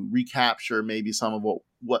 to recapture maybe some of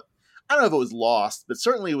what I don't know if it was lost, but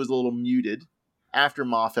certainly it was a little muted after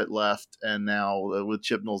Moffat left, and now with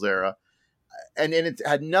Chibnall's era. And it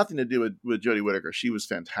had nothing to do with Jodie Whittaker. She was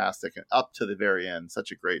fantastic, and up to the very end,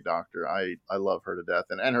 such a great doctor. I love her to death,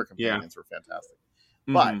 and her companions were fantastic.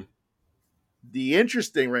 Mm-hmm. But the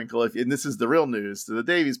interesting wrinkle, and this is the real news, so the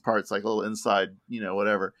Davies part's like a little inside,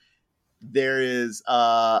 whatever. There is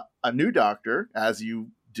a new doctor, as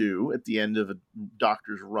you do at the end of a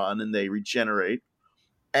doctor's run, and they regenerate.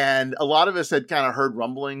 And a lot of us had kind of heard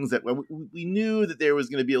rumblings that we knew that there was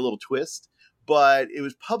going to be a little twist. But it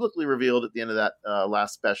was publicly revealed at the end of that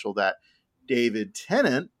last special that David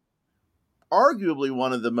Tennant, arguably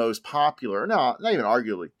one of the most popular, no, not even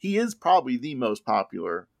arguably, he is probably the most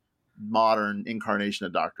popular modern incarnation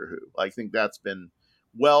of Doctor Who. I think that's been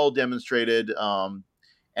well demonstrated.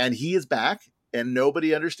 And he is back, and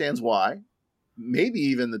nobody understands why. maybe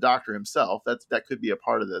even the Doctor himself. That could be a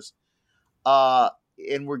part of this.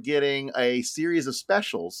 And we're getting a series of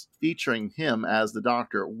specials featuring him as the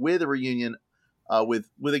Doctor with a reunion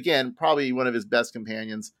with again probably one of his best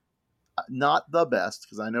companions. Not the best,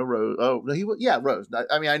 because I know Rose. Oh, no, Rose.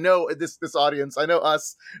 I mean, I know this audience. I know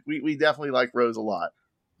us. We definitely like Rose a lot.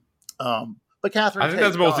 But Catherine, I think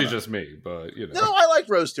that's mostly just me. But no, I like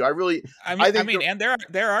Rose too. I mean, and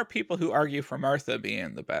there are people who argue for Martha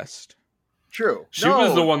being the best. True. She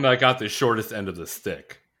was the one that got the shortest end of the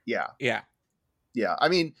stick. Yeah. Yeah. I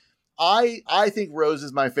mean, I think Rose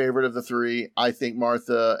is my favorite of the three. I think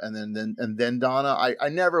Martha, and then Donna. I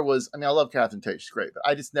never was. I mean, I love Catherine Tate. She's great, but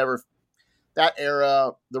I just never. That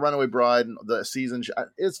era, the Runaway Bride, the season,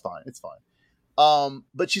 it's fine. It's fine.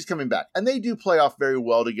 But she's coming back, and they do play off very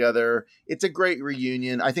well together. It's a great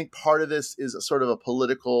reunion. I think part of this is a sort of a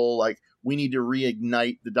political, like, we need to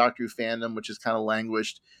reignite the Doctor Who fandom, which is kind of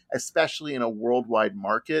languished, especially in a worldwide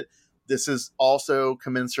market. This is also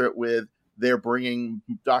commensurate with they're bringing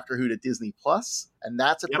Doctor Who to Disney Plus, and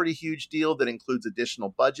that's a pretty huge deal that includes additional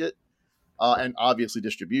budget and obviously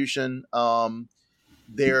distribution.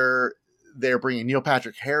 They're bringing Neil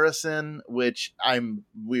Patrick Harris in, which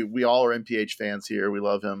we all are MPH fans here. We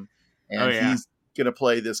love him. And he's going to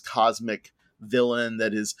play this cosmic villain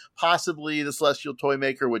that is possibly the Celestial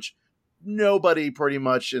Toymaker, which nobody pretty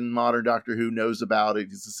much in modern Doctor Who knows about.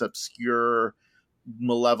 It's this obscure,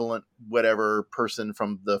 malevolent, whatever person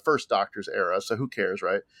from the first Doctor's era. So who cares,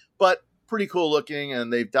 right? But pretty cool looking.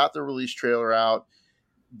 And they've got the release trailer out.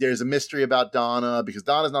 There's a mystery about Donna because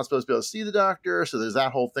Donna's not supposed to be able to see the Doctor. So there's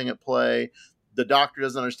that whole thing at play. The Doctor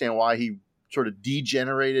doesn't understand why he sort of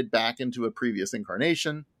degenerated back into a previous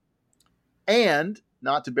incarnation. And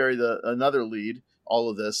not to bury another lead, all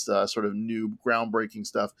of this sort of new groundbreaking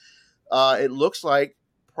stuff. It looks like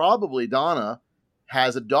probably Donna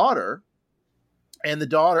has a daughter, and the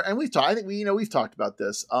daughter, and we've talked about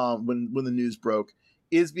this when the news broke,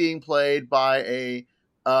 is being played by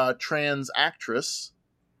a trans actress.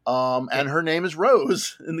 And her name is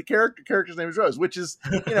Rose, and the character's name is Rose, which is,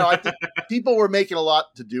 I think people were making a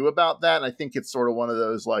lot to do about that. And I think it's sort of one of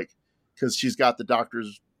those, like, because she's got the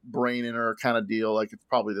Doctor's brain in her kind of deal. Like, it's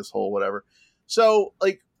probably this whole whatever. So,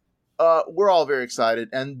 like, we're all very excited.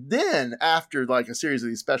 And then after, like, a series of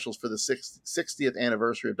these specials for the 60th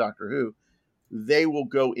anniversary of Doctor Who, they will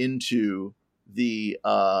go into the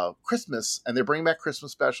Christmas, and they're bringing back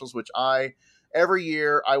Christmas specials, which every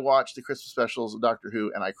year I watch the Christmas specials of Doctor Who,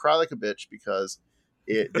 and I cry like a bitch because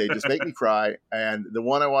they just make me cry. And the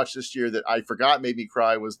one I watched this year that I forgot made me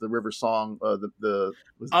cry was the River Song. That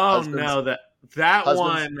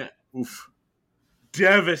one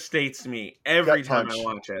devastates me every time I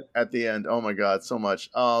watch it. At the end, oh my god, so much.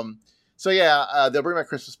 They'll bring back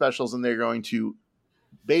Christmas specials, and they're going to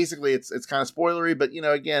basically it's kind of spoilery, but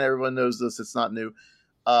again, everyone knows this. It's not new.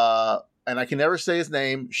 And I can never say his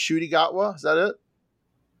name. Ncuti Gatwa, is that it?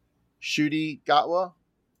 Ncuti Gatwa?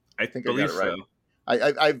 I think I got it right.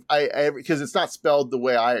 I because it's not spelled the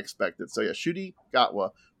way I expected. So yeah, Ncuti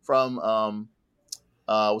Gatwa from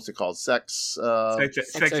what's it called? Sex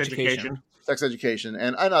Education. Sex Education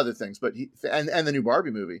and other things, but and the new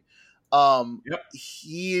Barbie movie.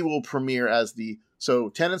 He will premiere as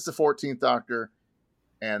Tennant's the 14th Doctor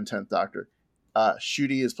and 10th Doctor.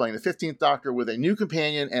 Ncuti is playing the 15th Doctor with a new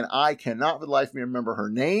companion, and I cannot for the life of me remember her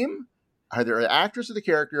name, either the actress or the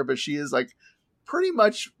character, but she is like pretty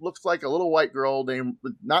much looks like a little white girl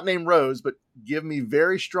not named Rose, but give me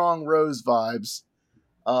very strong Rose vibes.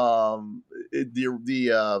 The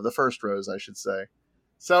first Rose, I should say.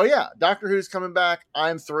 So yeah, Doctor Who's coming back.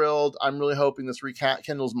 I'm thrilled. I'm really hoping this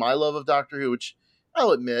rekindles my love of Doctor Who, which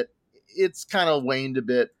I'll admit it's kind of waned a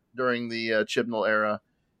bit during the Chibnall era.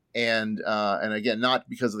 And again, not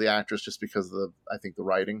because of the actress, just because of I think the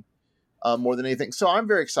writing more than anything. So I'm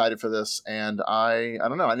very excited for this, and I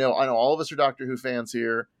don't know. I know all of us are Doctor Who fans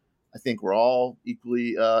here. I think we're all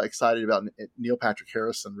equally excited about Neil Patrick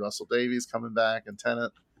Harris and Russell Davies coming back and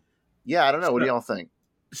Tennant. Yeah, I don't know. What do y'all think?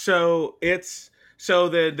 So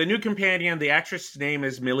the new companion, the actress' name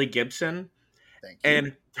is Millie Gibson. Thank you.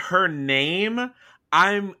 And her name,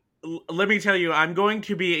 let me tell you, I'm going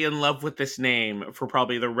to be in love with this name for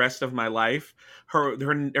probably the rest of my life. Her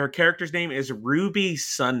character's name is Ruby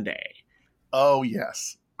Sunday. Oh,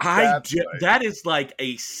 yes. That is like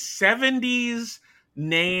a 70s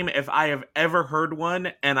name if I have ever heard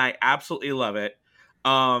one, and I absolutely love it.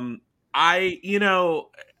 I'm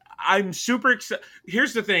super excited.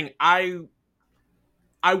 Here's the thing. I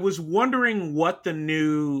was wondering what the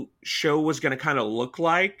new show was going to kind of look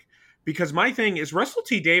like. Because my thing is Russell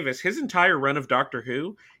T. Davies, his entire run of Doctor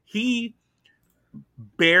Who, he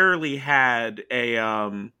barely had a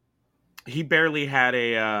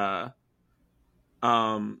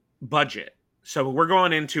budget. So we're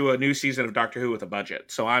going into a new season of Doctor Who with a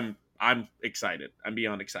budget. So I'm excited. I'm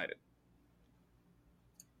beyond excited.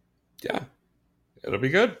 Yeah. It'll be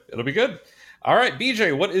good. It'll be good. All right,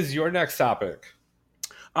 BJ, what is your next topic?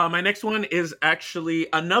 My next one is actually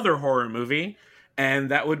another horror movie,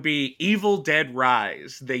 and that would be Evil Dead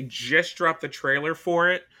Rise. They just dropped the trailer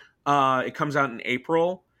for it. It comes out in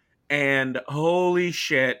April, and holy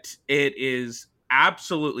shit, it is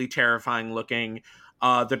absolutely terrifying looking.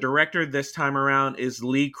 The director this time around is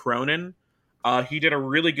Lee Cronin. He did a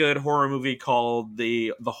really good horror movie called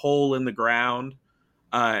The Hole in the Ground,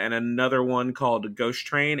 and another one called Ghost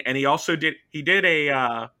Train. And he also did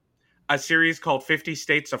a series called 50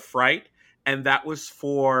 States of Fright, and that was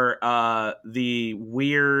for the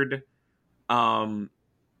weird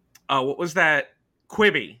what was that?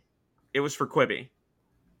 Quibi. It was for Quibi.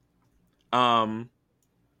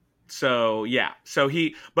 So yeah.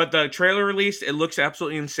 But the trailer released, it looks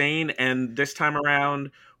absolutely insane, and this time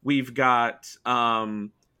around we've got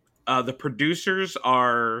the producers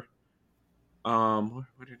are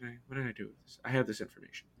what did I do with this? I had this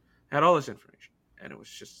information. I had all this information, and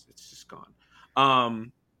it's just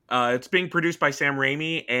gone. It's being produced by Sam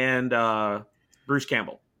Raimi and Bruce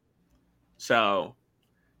Campbell. So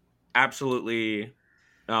absolutely,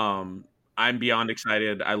 I'm beyond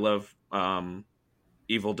excited. I love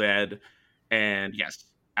Evil Dead, and yes,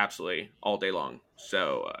 absolutely, all day long.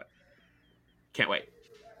 So can't wait.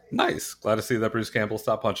 Nice. Glad to see that Bruce Campbell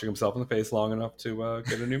stopped punching himself in the face long enough to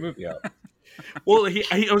get a new movie out. Well,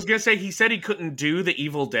 I was gonna say, he said he couldn't do the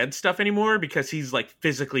Evil Dead stuff anymore because he's like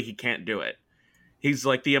physically he can't do it. He's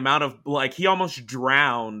like the amount of like he almost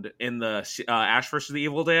drowned in the Ash vs. the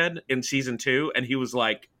Evil Dead in season 2, and he was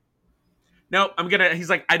like, "No, he's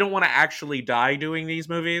like, I don't want to actually die doing these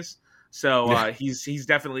movies." So he's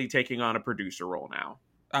definitely taking on a producer role now.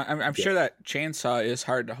 I'm sure that chainsaw is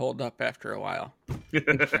hard to hold up after a while.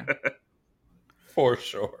 For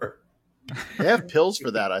sure. They have pills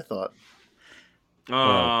for that, I thought.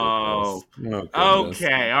 Oh,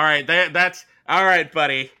 okay. All right. That's all right,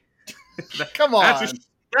 buddy. Come on.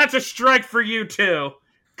 That's a strike for you too.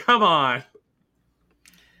 Come on.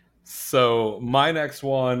 So my next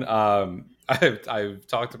one, I've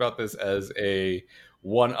talked about this as a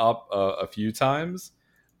one-up a few times.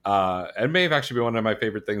 It may have actually been one of my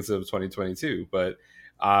favorite things of 2022, but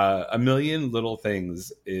A Million Little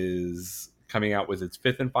Things is coming out with its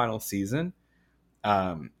 5th and final season.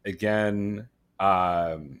 Again,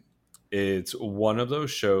 it's one of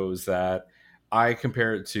those shows that I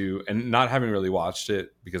compare it to, and not having really watched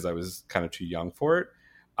it because I was kind of too young for it.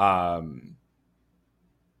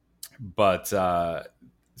 But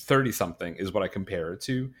 30 something is what I compare it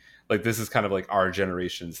to. Like, this is kind of like our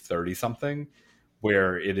generation's 30 something,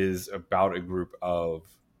 where it is about a group of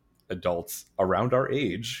adults around our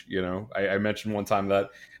age. You know, I mentioned one time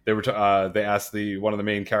that they asked one of the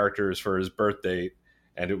main characters for his birth date,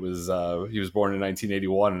 and it was he was born in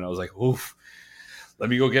 1981, and I was like, oof, let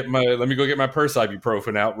me go get my purse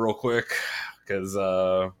ibuprofen out real quick because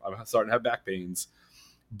I'm starting to have back pains.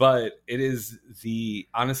 But it is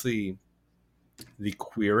honestly the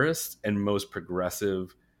queerest and most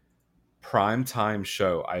progressive primetime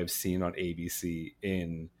show I have seen on ABC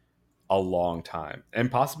in a long time,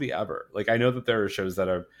 and possibly ever. Like, I know that there are shows that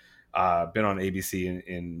have been on ABC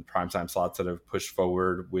in primetime slots that have pushed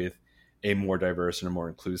forward with a more diverse and a more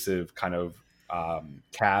inclusive kind of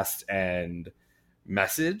cast and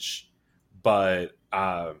message, but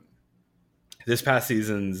this past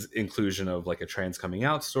season's inclusion of like a trans coming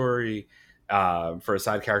out story for a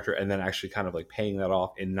side character, and then actually kind of like paying that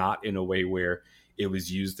off, and not in a way where it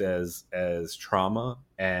was used as trauma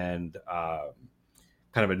and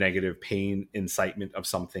kind of a negative pain incitement of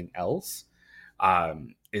something else.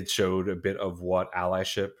 It showed a bit of what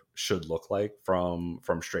allyship should look like from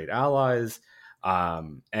straight allies,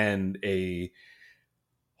 and a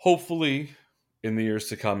hopefully in the years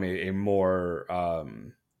to come a more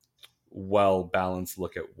well-balanced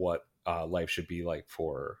look at what life should be like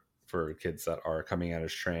for kids that are coming out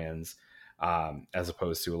as trans, as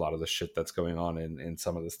opposed to a lot of the shit that's going on in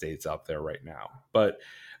some of the states out there right now. But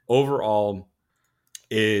overall,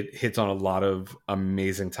 it hits on a lot of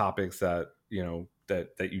amazing topics that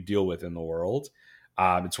that you deal with in the world.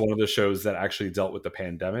 It's one of the shows that actually dealt with the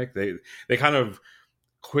pandemic. They kind of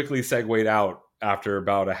quickly segued out after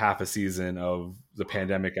about a half a season of the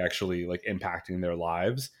pandemic actually like impacting their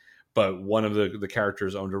lives. But one of the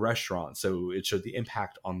characters owned a restaurant, so it showed the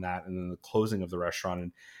impact on that, and then the closing of the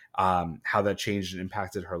restaurant, and how that changed and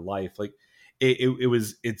impacted her life. Like,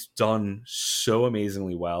 it's done so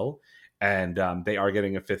amazingly well. And they are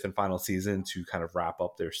getting a 5th and final season to kind of wrap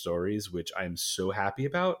up their stories, which I'm so happy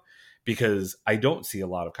about, because I don't see a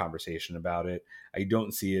lot of conversation about it. I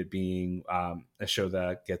don't see it being a show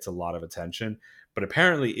that gets a lot of attention, but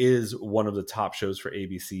apparently is one of the top shows for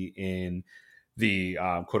ABC in the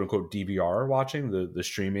quote unquote DVR watching, the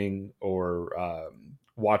streaming or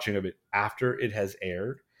watching of it after it has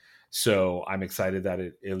aired. So I'm excited that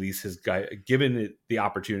it at least has given it the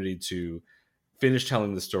opportunity to finish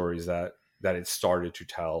telling the stories that it started to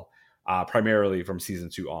tell, primarily from season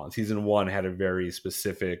 2 on. Season 1 had a very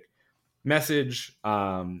specific message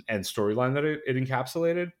and storyline that it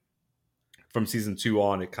encapsulated. From season 2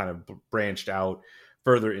 on, it kind of branched out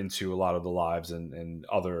further into a lot of the lives and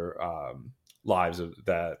other lives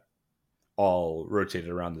that all rotated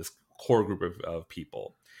around this core group of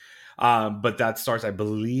people. But that starts, I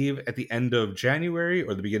believe, at the end of January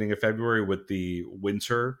or the beginning of February with the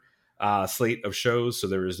winter slate of shows. So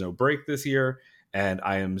there is no break this year. And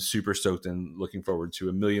I am super stoked and looking forward to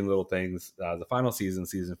A Million Little Things, the final season,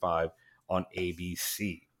 season 5 on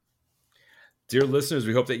ABC. Dear listeners,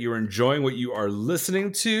 we hope that you are enjoying what you are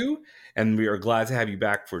listening to, and we are glad to have you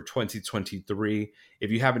back for 2023. If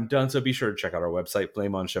you haven't done so, be sure to check out our website,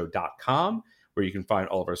 flameonshow.com, where you can find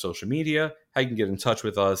all of our social media, how you can get in touch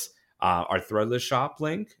with us, our Threadless shop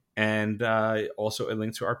link, and also a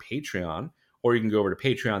link to our Patreon. Or you can go over to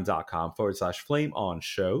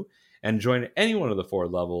patreon.com/flameonshow and join any one of the 4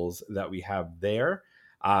 levels that we have there.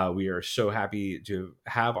 We are so happy to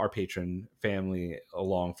have our patron family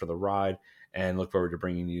along for the ride, and look forward to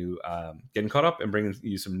bringing you, getting caught up and bringing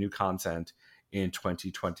you some new content in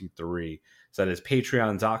 2023. So that is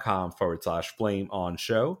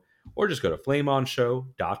patreon.com/flameonshow, or just go to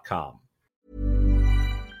flameonshow.com.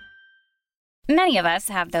 Many of us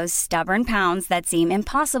have those stubborn pounds that seem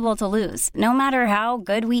impossible to lose, no matter how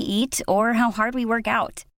good we eat or how hard we work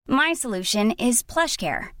out. My solution is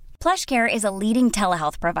PlushCare. PlushCare is a leading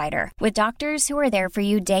telehealth provider with doctors who are there for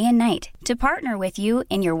you day and night to partner with you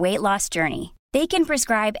in your weight loss journey. They can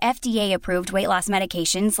prescribe FDA-approved weight loss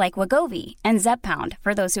medications like Wegovy and Zepbound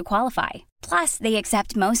for those who qualify. Plus, they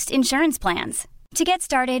accept most insurance plans. To get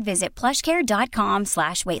started, visit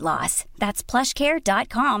plushcare.com/weightloss. That's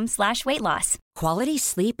plushcare.com/weightloss. Quality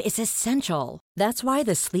sleep is essential. That's why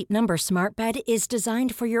the Sleep Number Smart Bed is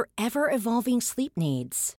designed for your ever-evolving sleep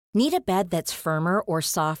needs. Need a bed that's firmer or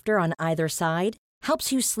softer on either side?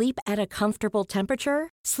 Helps you sleep at a comfortable temperature?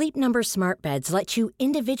 Sleep Number Smart Beds let you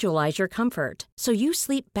individualize your comfort, so you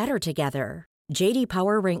sleep better together. J.D.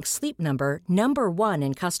 Power ranks Sleep Number number 1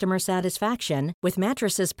 in customer satisfaction with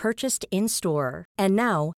mattresses purchased in-store. And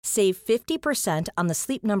now, save 50% on the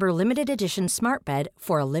Sleep Number Limited Edition Smart Bed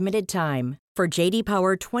for a limited time. For J.D.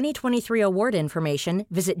 Power 2023 award information,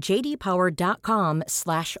 visit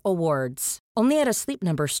jdpower.com/awards. Only at a Sleep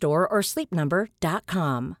Number store or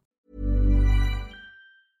sleepnumber.com.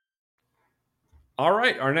 All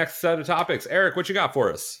right, our next set of topics. Eric, what you got for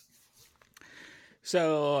us?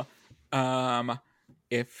 So,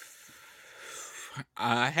 if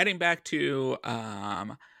heading back to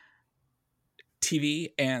TV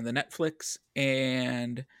and the Netflix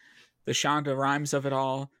and the Shonda Rhimes of it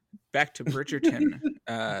all, back to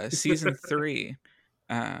Bridgerton, season 3,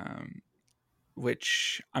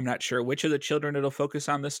 which I'm not sure which of the children it'll focus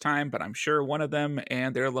on this time, but I'm sure one of them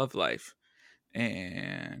and their love life.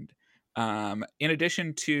 And in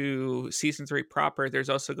addition to season 3 proper, there's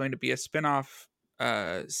also going to be a spinoff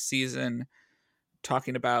season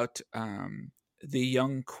talking about the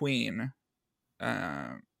young queen,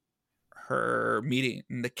 her meeting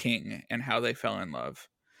the king and how they fell in love,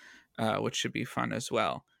 which should be fun as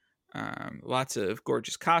well. Lots of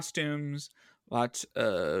gorgeous costumes, lots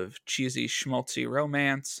of cheesy schmaltzy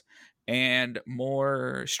romance, and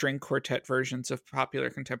more string quartet versions of popular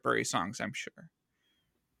contemporary songs, I'm sure.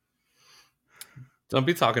 Don't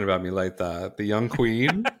be talking about me like that. The young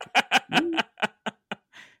queen?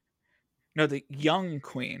 No, the young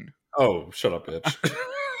queen. Oh, shut up, bitch.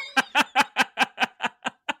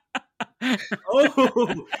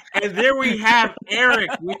 Oh, and there we have Eric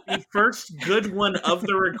with the first good one of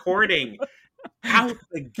the recording. Out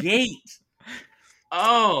the gate.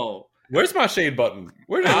 Oh. Where's my shade button?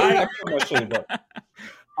 Where's my shade button?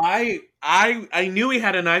 I knew he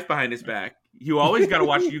had a knife behind his back. You always gotta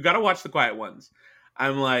watch the quiet ones.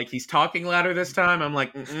 I'm like, he's talking louder this time. I'm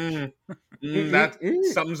like,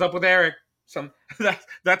 something's up with Eric.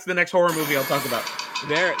 That's the next horror movie I'll talk about.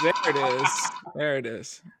 There it is. There it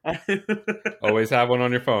is. Always have one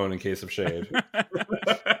on your phone in case of shade.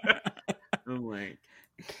 I'm like,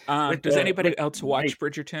 does anybody else watch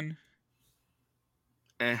Bridgerton?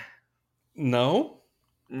 No.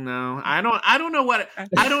 No, I don't know what.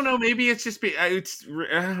 I don't know. Maybe it's just it's.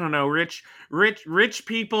 I don't know. Rich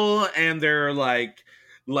people and their like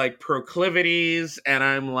proclivities, and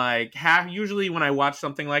I'm like usually when I watch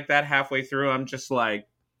something like that halfway through, I'm just like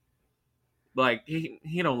he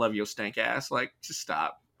don't love your stank ass. Like, just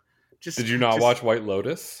stop. Did you not watch White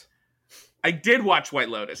Lotus? I did watch White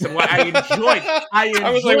Lotus, and what I enjoyed. I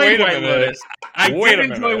enjoyed White Lotus. I did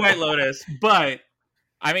enjoy White Lotus, but.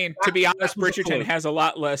 I mean, to be honest, Bridgerton has a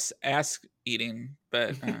lot less ass eating,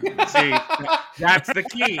 but see, that's the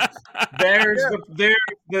key. There's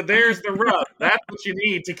the rub. That's what you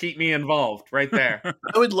need to keep me involved, right there.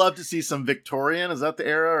 I would love to see some Victorian. Is that the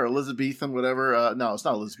era, or Elizabethan, whatever? No, it's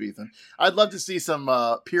not Elizabethan. I'd love to see some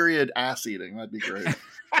period ass eating. That'd be great.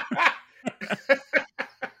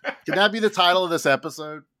 Can that be the title of this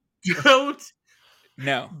episode? Don't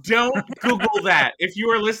Google that. If you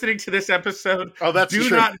are listening to this episode, do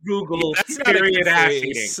true. Not Google period ass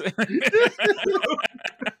eating.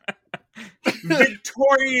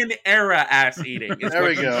 Victorian era ass eating. There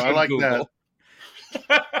we go. I like Google.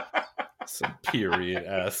 that. Some period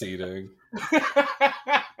ass eating.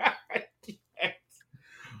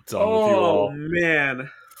 Done with you all. Oh man.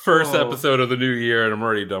 First episode of the new year, and I'm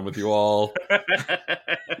already done with you all.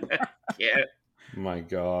 Yeah. My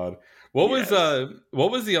God. What was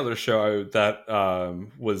the other show that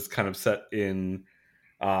was kind of set in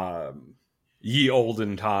ye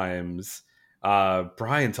olden times?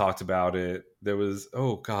 Brian talked about it. There was there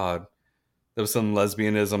was some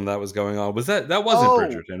lesbianism that was going on. That wasn't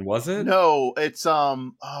Bridgerton, was it? No, it's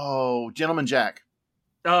Gentleman Jack.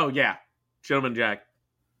 Oh yeah, Gentleman Jack.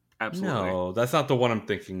 Absolutely. No, that's not the one I'm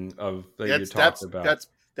thinking of that you talked about.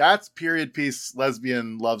 That's period piece,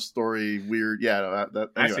 lesbian love story, weird. Yeah,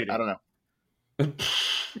 anyway, I don't know.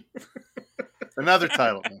 Another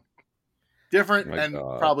title. Different and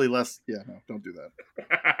probably less. Yeah, no, don't do that.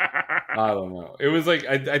 I don't know. It was like,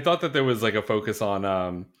 I thought that there was like a focus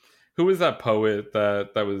on, who was that poet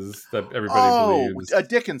that everybody believes?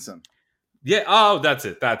 Dickinson. Yeah. Oh, that's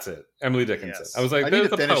it. Emily Dickinson. Yes. I was like, I need to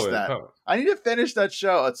the finish poet. that. I need to finish that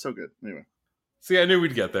show. It's so good. Anyway. See, I knew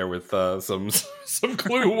we'd get there with some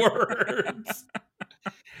clue words.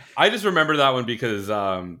 I just remember that one because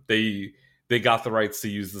they got the rights to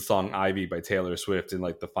use the song "Ivy" by Taylor Swift in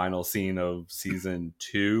like the final scene of season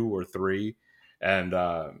 2 or 3, and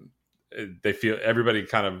everybody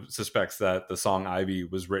kind of suspects that the song "Ivy"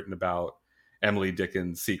 was written about Emily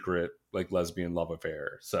Dickin's secret like lesbian love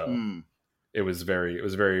affair. So it was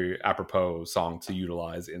very apropos song to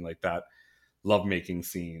utilize in like that lovemaking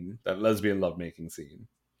scene, that lesbian lovemaking scene,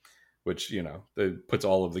 which, you know, it puts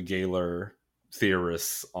all of the Gaylor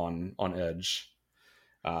theorists on edge,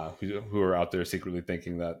 who are out there secretly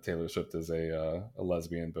thinking that Taylor Swift is a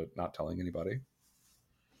lesbian but not telling anybody.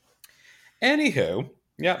 Anywho,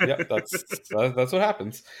 yeah, that's what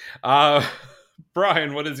happens.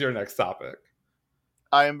 Brian, what is your next topic?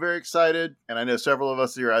 I am very excited, and I know several of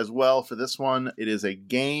us here as well for this one. It is a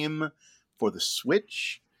game for the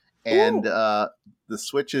Switch. And the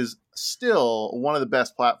Switch is still one of the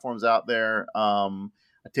best platforms out there. I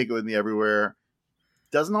take it with me everywhere.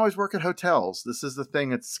 Doesn't always work at hotels. This is the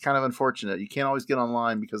thing. It's kind of unfortunate. You can't always get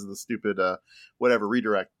online because of the stupid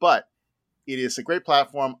redirect. But it is a great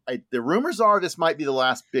platform. The rumors are this might be the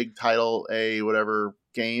last big title,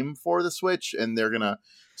 game for the Switch, and they're going to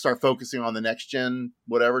start focusing on the next gen,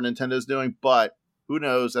 whatever Nintendo's doing. But who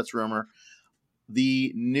knows? That's rumor.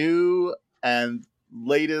 The new and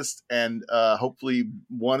latest and hopefully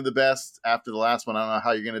one of the best after the last one. I don't know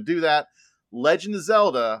how you're going to do that. Legend of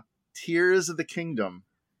Zelda Tears of the Kingdom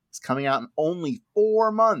is coming out in only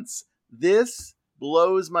 4 months. This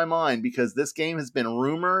blows my mind because this game has been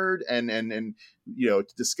rumored and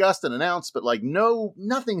discussed and announced, but like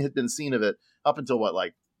nothing had been seen of it up until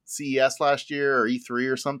like CES last year or E3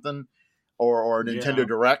 or something or Nintendo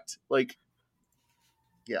Direct. Like,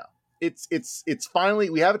 yeah. It's finally,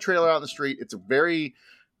 we have a trailer out in the street. It's a very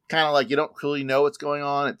kind of like, you don't really know what's going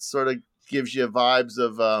on. It sort of gives you vibes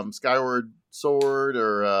of Skyward Sword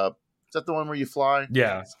or is that the one where you fly?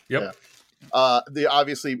 Yeah. Yep. Yeah.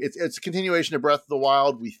 Obviously it's a continuation of Breath of the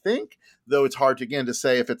Wild, we think, though it's hard to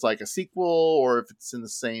say if it's like a sequel or if it's in the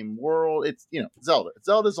same world. It's, Zelda.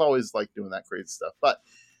 Zelda's always like doing that crazy stuff. But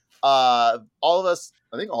I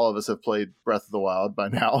think all of us have played Breath of the Wild by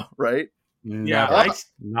now, right? Yeah,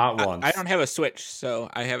 not once. I don't have a Switch, so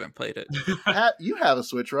I haven't played it. You have a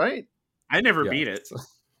Switch, right? I never beat it.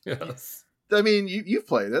 Yes. I mean, you've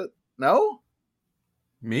played it, no?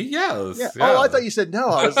 Me? Yes. Yeah. Yeah. Oh, I thought you said no.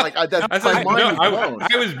 I was like, I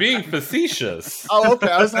was being facetious. Oh, okay.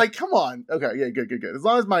 I was like, come on. Okay, yeah, good. As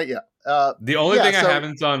long as The only thing I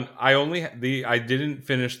haven't done, I didn't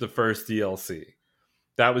finish the first DLC.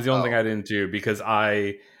 That was the only thing I didn't do because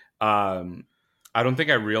I don't think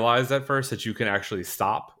I realized at first that you can actually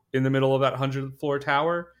stop in the middle of that 100th floor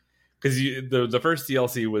tower. Because the first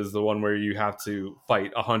DLC was the one where you have to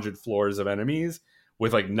fight 100 floors of enemies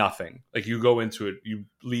with like nothing. Like you go into it, you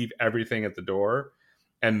leave everything at the door,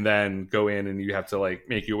 and then go in and you have to like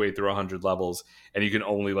make your way through 100 levels, and you can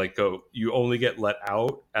only you only get let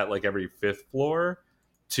out at like every 5th floor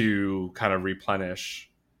to kind of replenish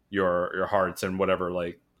your hearts and whatever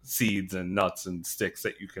like seeds and nuts and sticks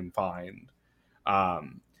that you can find.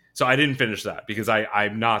 So I didn't finish that because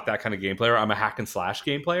I'm not that kind of game player. I'm a hack and slash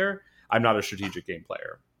game player. I'm not a strategic game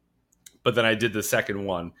player. But then I did the second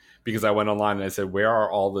one because I went online and I said, where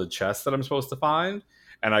are all the chests that I'm supposed to find?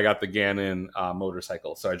 And I got the Ganon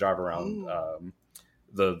motorcycle. So I drive around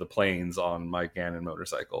the plains on my Ganon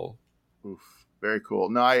motorcycle. Oof, very cool.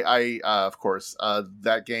 No, I of course,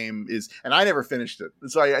 that game is, and I never finished it.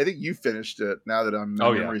 So I think you finished it now that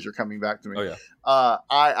memories are coming back to me. Oh, yeah.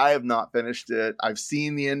 I have not finished it. I've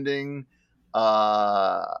seen the ending.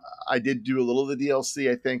 I did do a little of the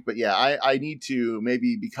DLC, I think, but yeah, I need to,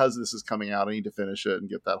 maybe because this is coming out, I need to finish it and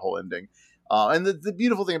get that whole ending. And the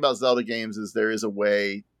beautiful thing about Zelda games is there is a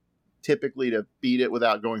way typically to beat it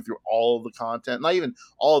without going through all of the content, not even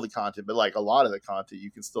all of the content, but like a lot of the content,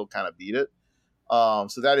 you can still kind of beat it.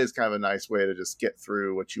 So that is kind of a nice way to just get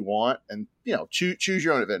through what you want and, choose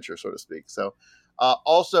your own adventure, so to speak. So,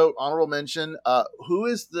 also honorable mention, who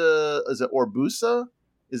is it Orbusa?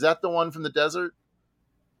 Is that the one from the desert?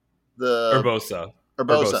 Urbosa,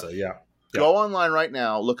 yeah. Go online right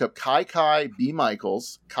now. Look up Kai B.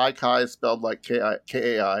 Michaels. Kai is spelled like Kai,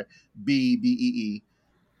 B-E-E.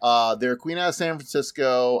 They're Queen out of San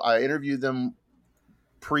Francisco. I interviewed them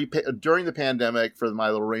during the pandemic for my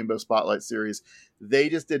little Rainbow Spotlight series. They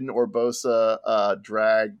just did an Urbosa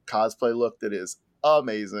drag cosplay look that is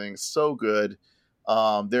amazing. So good.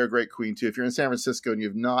 They're a great queen too. If you're in San Francisco and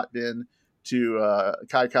you've not been to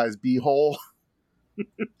Kai's B-hole,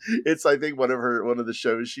 it's I think one of the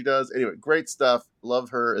shows she does. Anyway, great stuff. Love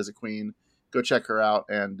her as a queen. Go check her out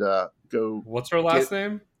and go. What's her last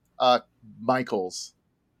name? Michaels.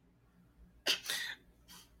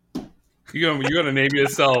 You're gonna name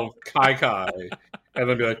yourself Kai and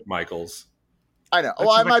then be like Michaels. I know. Well,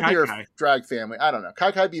 I might be her drag family. I don't know.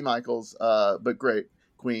 Kai B. Michaels, but great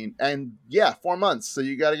queen. And yeah, 4 months. So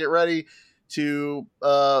you got to get ready to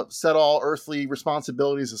set all earthly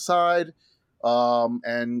responsibilities aside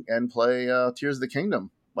and play Tears of the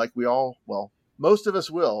Kingdom like most of us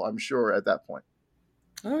will, I'm sure, at that point.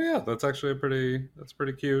 Oh yeah, that's actually pretty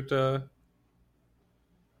cute. That's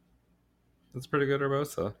pretty good,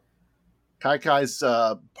 Urbosa. Kai's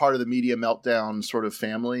part of the Media Meltdown sort of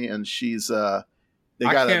family, and she's that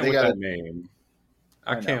name.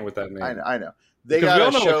 I can't with that name. I know. We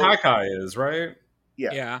all know what Kai is, right?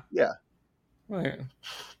 Yeah. Right.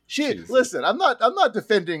 Listen, I'm not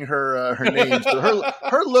defending her names, but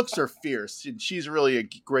her looks are fierce. She's really a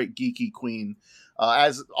great geeky queen,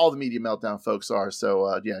 as all the Media Meltdown folks are.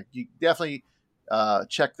 So you definitely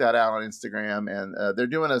check that out on Instagram. And they're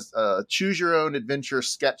doing a choose your own adventure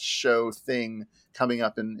sketch show thing coming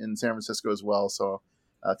up in San Francisco as well. So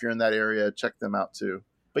if you're in that area, check them out too.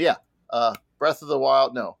 But yeah,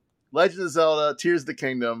 Legend of Zelda, Tears of the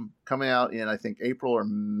Kingdom coming out in I think April or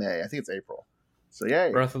May. I think it's April. So yeah,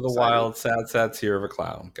 Breath of the Wild, sad tear of a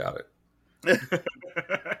clown. Got it.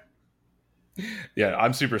 Yeah,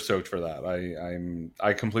 I'm super stoked for that.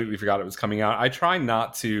 I completely forgot it was coming out. I try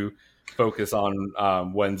not to focus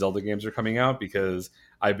on when Zelda games are coming out because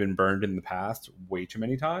I've been burned in the past way too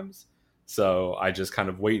many times. So I just kind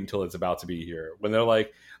of wait until it's about to be here. When they're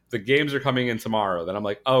like, the games are coming in tomorrow, then I'm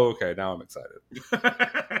like, oh, okay, now I'm excited.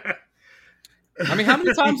 I mean, how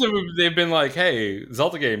many times have they been like, hey,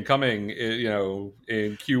 Zelda game coming,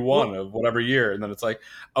 in Q1 of whatever year, and then it's like,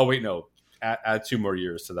 oh wait, no, add 2 more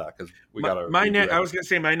years to that because we got to. I was going to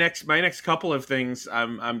say my next couple of things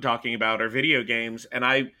I'm talking about are video games, and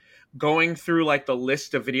I going through like the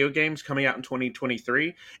list of video games coming out in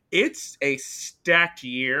 2023. It's a stacked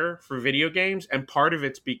year for video games, and part of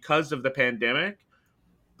it's because of the pandemic.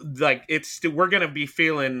 Like we're going to be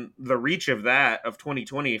feeling the reach of that of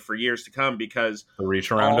 2020 for years to come because the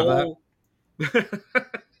reach around of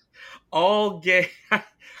that. All game.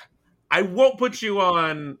 I won't put you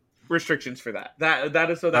on restrictions for that. That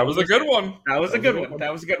was a good one. That was a good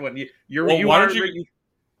one.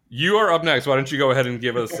 You are up next. Why don't you go ahead and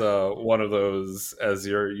give us one of those as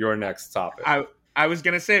your next topic? I was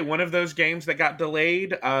going to say one of those games that got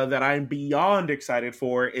delayed that I'm beyond excited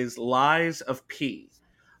for is Lies of P.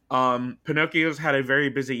 Pinocchio's had a very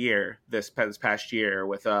busy year this past year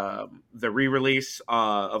with the re-release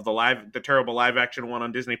of the terrible live-action one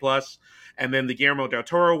on Disney Plus, and then the Guillermo del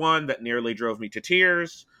Toro one that nearly drove me to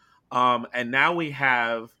tears. And now we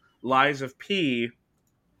have Lies of P,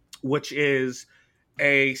 which is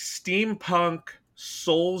a steampunk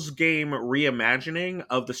Souls game reimagining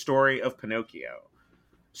of the story of Pinocchio.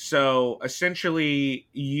 So essentially,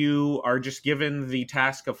 you are just given the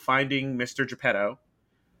task of finding Mr. Geppetto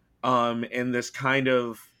in this kind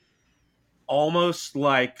of almost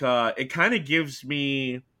like it kind of gives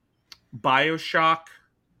me BioShock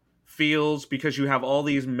feels, because you have all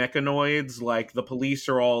these mechanoids, like the police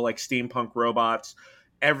are all like steampunk robots.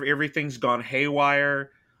 Everything's gone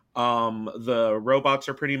haywire. The robots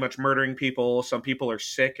are pretty much murdering people. Some people are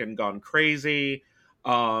sick and gone crazy.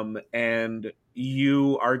 And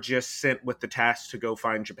you are just sent with the task to go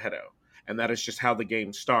find Geppetto. And that is just how the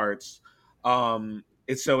game starts. I'm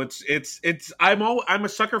a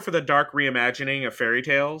sucker for the dark reimagining of fairy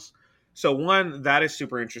tales. So one, that is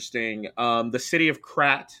super interesting. The city of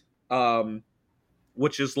Krat,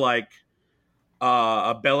 which is like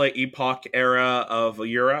a Belle Epoque era of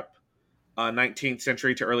Europe, 19th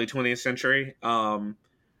century to early 20th century.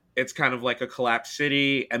 It's kind of like a collapsed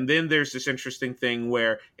city. And then there's this interesting thing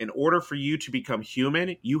where in order for you to become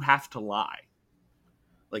human, you have to lie.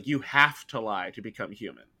 Like, you have to lie to become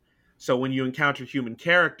human. So when you encounter human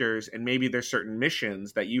characters, and maybe there's certain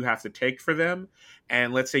missions that you have to take for them,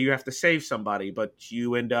 and let's say you have to save somebody, but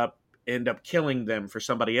you end up killing them for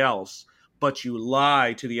somebody else, but you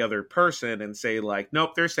lie to the other person and say like,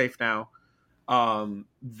 nope, they're safe now.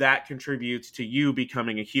 That contributes to you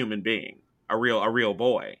becoming a human being, a real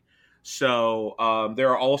boy. So there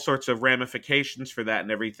are all sorts of ramifications for that and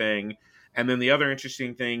everything. And then the other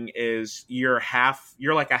interesting thing is you're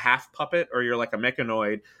like a half puppet, or you're like a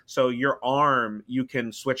mechanoid. So your arm, you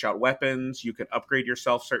can switch out weapons, you can upgrade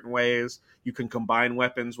yourself certain ways, you can combine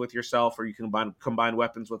weapons with yourself, or you can combine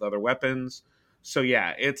weapons with other weapons. So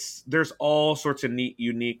yeah, there's all sorts of neat,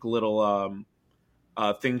 unique little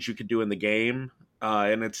things you could do in the game.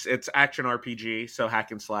 And it's action RPG, so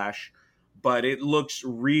hack and slash. But it looks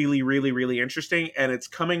really, really, really interesting, and it's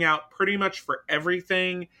coming out pretty much for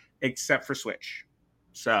everything except for Switch.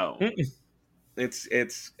 So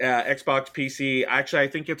it's Xbox, PC. Actually, I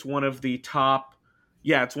think it's one of the top.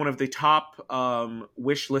 Yeah, it's one of the top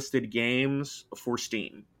wish listed games for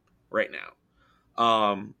Steam right now.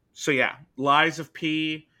 So yeah, Lies of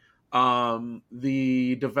P.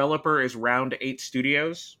 The developer is Round 8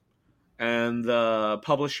 Studios, and the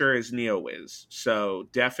publisher is NeoWiz. So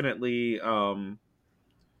definitely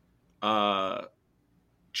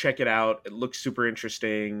check it out. It looks super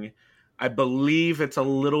interesting. I believe it's a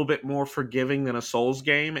little bit more forgiving than a Souls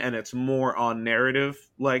game, and it's more on narrative,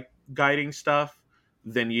 like guiding stuff,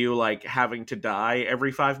 than you like having to die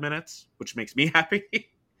every 5 minutes, which makes me happy.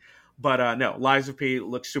 But no, Lies of P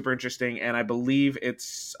looks super interesting, and I believe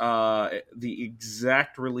it's the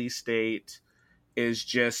exact release date is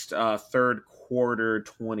just third quarter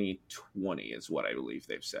 2020 is what I believe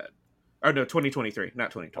they've said. Or no, 2023,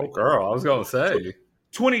 not 2020. Oh, girl, I was going to say.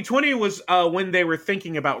 2020 was when they were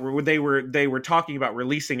thinking about, they were talking about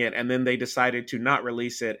releasing it, and then they decided to not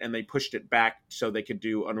release it, and they pushed it back so they could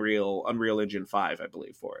do Unreal Engine 5, I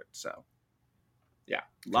believe, for it. So, yeah,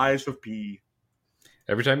 Lies of P.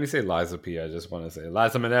 Every time you say Lies of P, I just want to say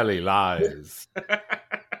Liza Minnelli lies.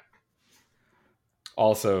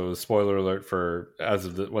 Also, spoiler alert for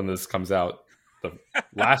when this comes out, the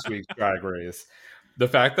last week's Drag Race, the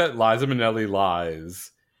fact that Liza Minnelli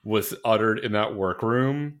lies was uttered in that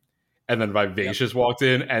workroom, and then Vivacious walked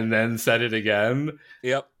in and then said it again.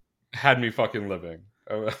 Yep, had me fucking living.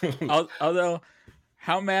 Although,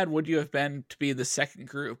 how mad would you have been to be the second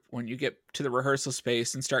group when you get to the rehearsal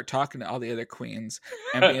space and start talking to all the other queens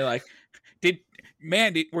and be like,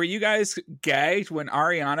 were you guys gagged when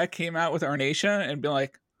Ariana came out with Ornacia, and be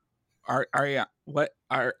like, Ariana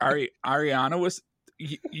was,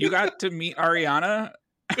 you got to meet Ariana?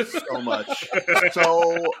 So much.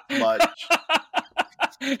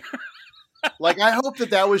 Like, I hope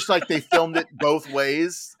that was like they filmed it both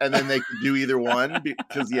ways and then they could do either one,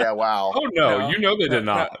 because yeah, wow. Oh no, you know they did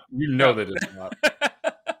not. You know they did not.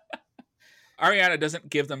 Ariana doesn't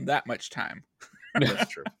give them that much time. That's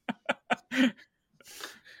true.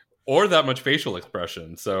 Or that much facial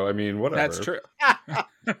expression. So I mean, whatever. That's true.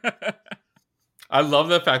 I love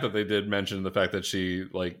the fact that they did mention the fact that she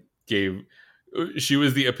she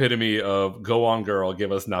was the epitome of go on girl,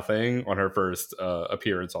 give us nothing on her first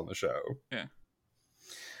appearance on the show.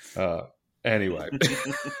 Yeah. Anyway.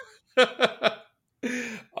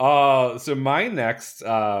 So my next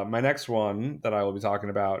one that I will be talking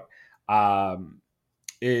about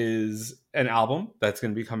is an album that's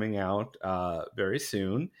going to be coming out very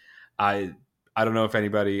soon. I don't know if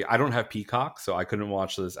anybody, I don't have Peacock, so I couldn't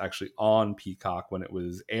watch this actually on Peacock when it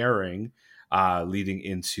was airing, leading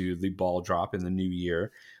into the ball drop in the new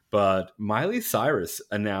year. But Miley Cyrus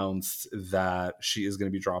announced that she is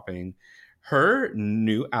going to be dropping her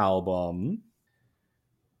new album.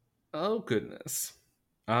 Oh, goodness.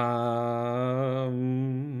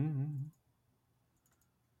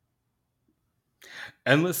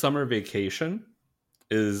 Endless Summer Vacation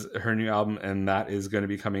is her new album, and that is going to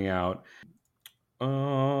be coming out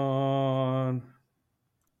on...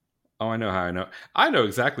 Oh, I know how I know. I know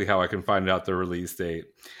exactly how I can find out the release date.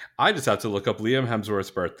 I just have to look up Liam Hemsworth's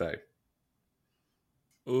birthday.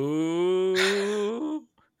 Ooh.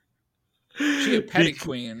 She a petty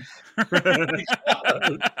queen.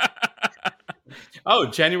 Oh,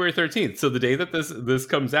 January 13th. So the day that this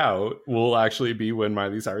comes out will actually be when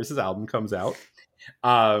Miley Cyrus's album comes out.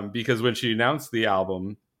 Because when she announced the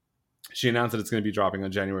album, she announced that it's going to be dropping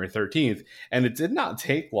on January 13th. And it did not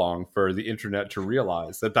take long for the internet to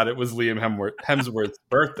realize that it was Liam Hemsworth's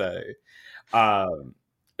birthday.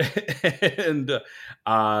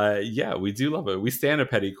 Yeah, we do love it. We stand a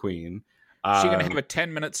petty queen. Is she going to have a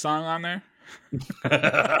 10-minute song on there?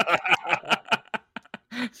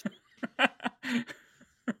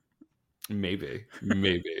 Maybe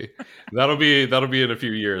that'll be in a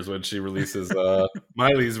few years when she releases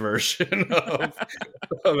Miley's version of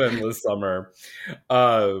Endless Summer.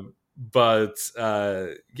 But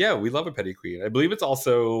yeah, we love a petty queen. I believe it's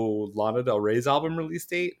also Lana Del Rey's album release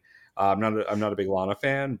date. I'm not a big Lana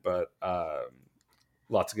fan, but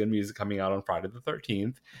lots of good music coming out on Friday the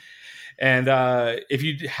 13th. And if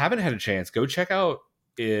you haven't had a chance, go check out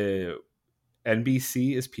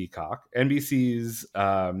NBC is Peacock. NBC's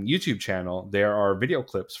YouTube channel. There are video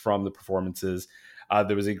clips from the performances.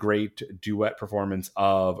 There was a great duet performance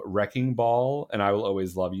of Wrecking Ball and I Will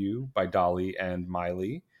Always Love You by Dolly and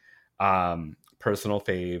Miley. Personal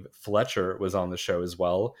fave Fletcher was on the show as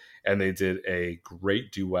well, and they did a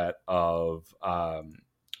great duet of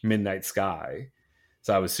Midnight Sky.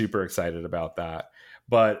 So I was super excited about that.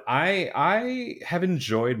 But I have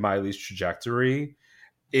enjoyed Miley's trajectory.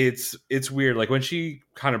 It's weird. Like when she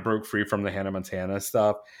kind of broke free from the Hannah Montana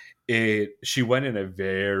stuff, she went in a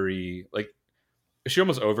very, like, she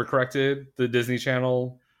almost overcorrected the Disney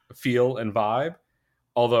Channel feel and vibe.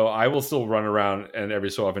 Although I will still run around and every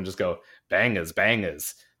so often just go bangers,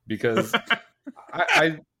 because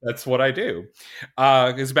I that's what I do.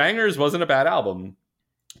 Because Bangers wasn't a bad album,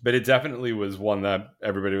 but it definitely was one that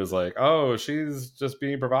everybody was like, oh, she's just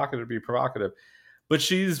being provocative to be provocative. But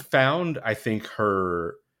she's found, I think,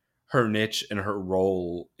 her niche and her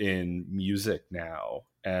role in music now.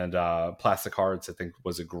 And Plastic Hearts, I think,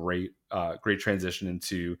 was a great transition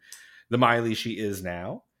into the Miley she is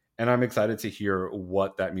now. And I'm excited to hear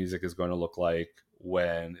what that music is going to look like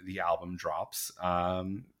when the album drops.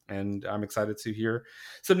 And I'm excited to hear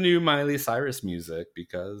some new Miley Cyrus music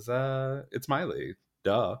because it's Miley.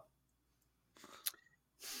 Duh.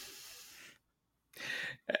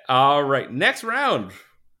 All right, next round.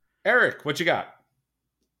 Eric, what you got?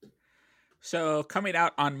 So coming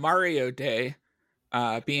out on Mario Day,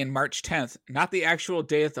 being March 10th, not the actual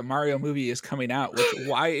day that the Mario movie is coming out, which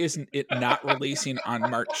why isn't it not releasing on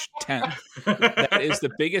March 10th? That is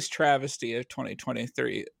the biggest travesty of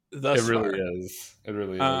 2023 thus far. It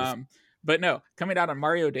really is. But no, coming out on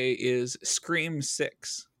Mario Day is Scream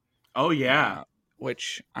 6. Oh, yeah.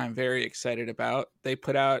 Which I'm very excited about. They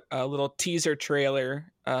put out a little teaser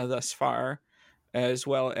trailer thus far, as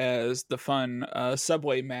well as the fun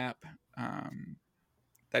subway map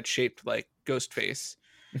that's shaped like Ghostface.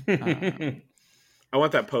 I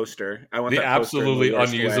want that poster. I want the that absolutely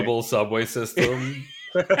unusable subway system.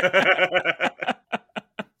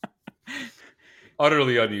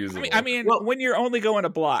 Utterly unusable. I mean, when you're only going a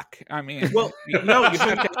block, you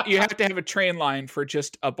have to have a train line for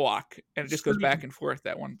just a block, and it just goes back and forth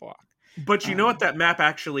that one block. But you know what that map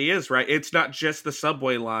actually is, right? It's not just the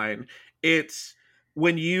subway line. It's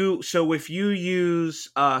if you use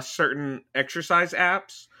certain exercise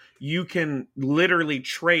apps, you can literally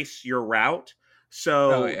trace your route.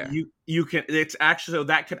 So you can. It's actually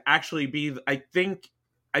that could actually be. I think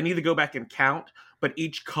I need to go back and count, but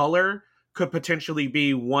each color could potentially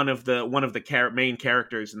be one of the main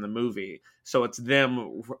characters in the movie. So it's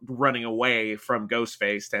them running away from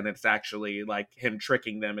Ghostface, and it's actually like him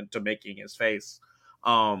tricking them into making his face.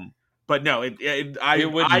 But no,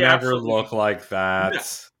 it would never look like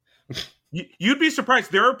that. You'd be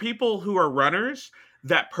surprised. There are people who are runners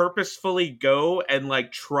that purposefully go and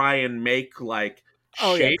like try and make like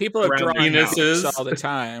people are drawing penises all the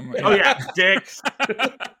time. Oh yeah, dicks.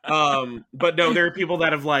 But no, there are people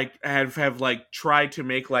that have like have like tried to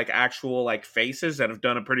make like actual like faces that have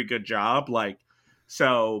done a pretty good job. Like,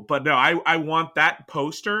 so, but no, I want that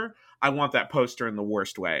poster. I want that poster in the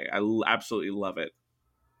worst way. I absolutely love it.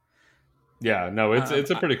 Yeah, no, it's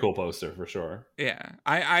a pretty cool poster for sure. Yeah,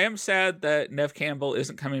 I am sad that Neve Campbell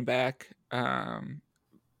isn't coming back.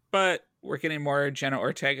 But we're getting more Jenna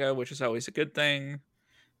Ortega, which is always a good thing.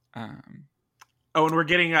 And we're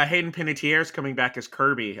getting Hayden Panettiere's coming back as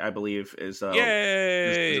Kirby, I believe, is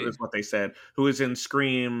what they said. Who is in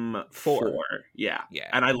Scream 4? Yeah,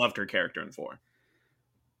 and I loved her character in 4.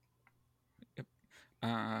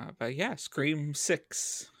 But yeah, Scream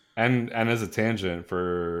 6. And as a tangent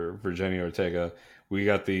for Jenny Ortega, we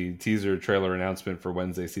got the teaser trailer announcement for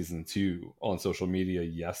Wednesday season 2 on social media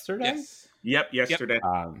yesterday. Yes. Yep, yesterday.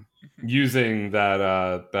 Using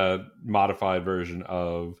that modified version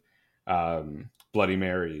of Bloody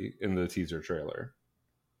Mary in the teaser trailer.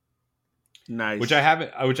 Nice.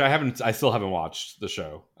 I still haven't watched the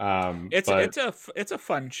show. It's a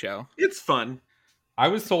fun show. It's fun. I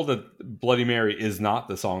was told that Bloody Mary is not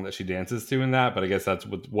the song that she dances to in that, but I guess that's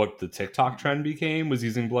what the TikTok trend became, was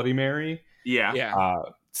using Bloody Mary. Yeah.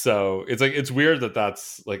 So it's weird that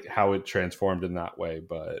that's like how it transformed in that way,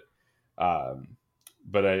 but I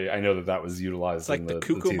know that was utilized. It's like in the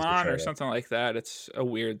Cuckoo Man or something like that. It's a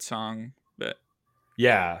weird song, but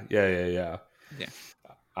yeah.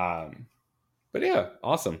 But yeah,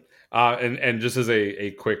 awesome. And just as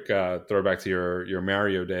a quick throwback to your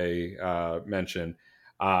Mario Day mention,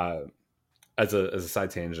 as a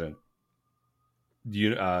side tangent,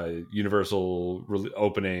 Universal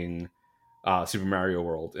opening Super Mario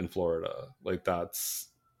World in Florida, like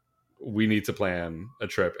we need to plan a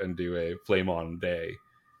trip and do a Flame On Day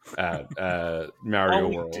at Mario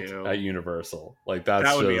World at Universal. Like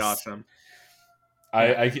that would be awesome.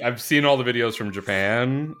 I've seen all the videos from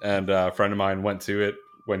Japan, and a friend of mine went to it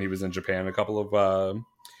when he was in Japan a couple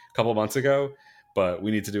of months ago. But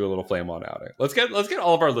we need to do a little Flame On outing. Let's get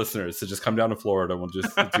all of our listeners to just come down to Florida. We'll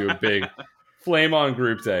just do a big Flame On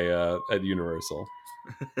group day at Universal.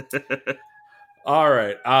 All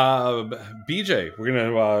right, BJ, we're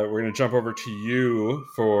gonna jump over to you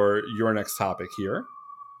for your next topic here.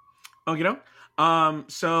 Oh,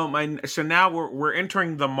 so now we're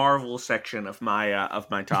entering the Marvel section of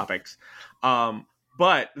my topics.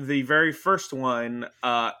 But the very first one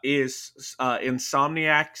is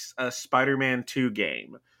Insomniac's Spider-Man 2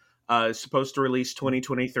 game. It's supposed to release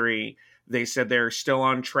 2023. They said they're still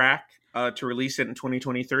on track to release it in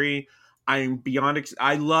 2023. I'm beyond.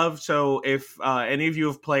 So if any of you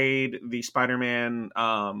have played the Spider-Man,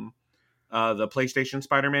 the PlayStation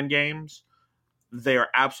Spider-Man games, they are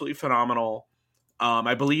absolutely phenomenal.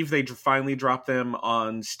 I believe they finally dropped them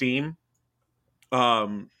on Steam.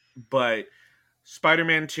 But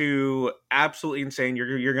Spider-Man 2, absolutely insane.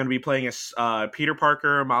 You're going to be playing as Peter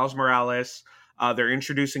Parker, Miles Morales. They're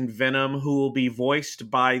introducing Venom, who will be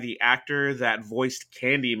voiced by the actor that voiced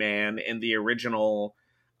Candyman in the original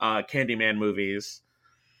Candyman movies.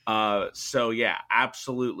 So yeah,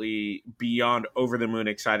 absolutely beyond over the moon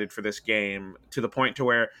excited for this game, to the point to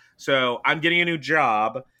where, so I'm getting a new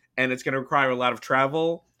job and it's going to require a lot of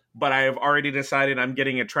travel, but I have already decided I'm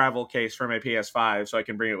getting a travel case for my PS5 so I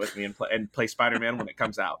can bring it with me and play Spider-Man when it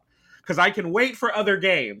comes out. Because I can wait for other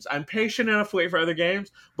games. I'm patient enough to wait for other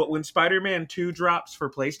games, but when Spider-Man 2 drops for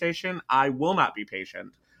PlayStation, I will not be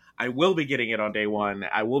patient. I will be getting it on day one.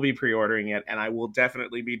 I will be pre-ordering it, and I will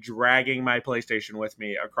definitely be dragging my PlayStation with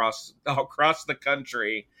me across the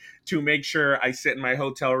country to make sure I sit in my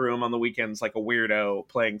hotel room on the weekends like a weirdo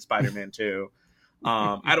playing Spider-Man 2.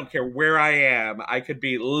 I don't care where I am. I could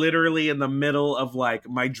be literally in the middle of like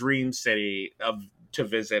my dream city to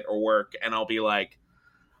visit or work, and I'll be like,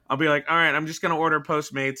 all right, I'm just gonna order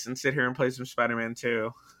Postmates and sit here and play some Spider-Man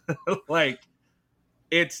 2. Like,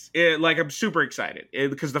 I'm super excited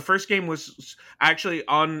because the first game was actually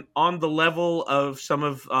on the level of some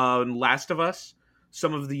of Last of Us,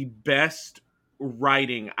 some of the best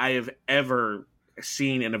writing I have ever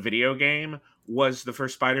seen in a video game was the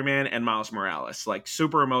first Spider-Man and Miles Morales. Like,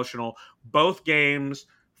 super emotional. Both games.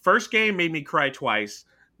 First game made me cry twice.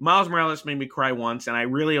 Miles Morales made me cry once, and I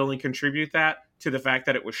really only contribute that to the fact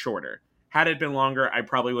that it was shorter. Had it been longer, I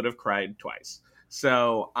probably would have cried twice.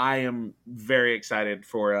 So I am very excited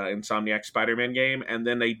for Insomniac Spider-Man game. And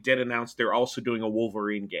then they did announce they're also doing a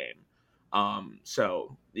Wolverine game.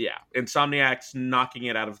 So yeah, Insomniac's knocking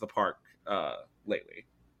it out of the park lately.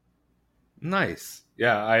 Nice.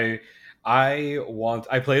 Yeah, I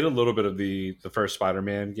played a little bit of the first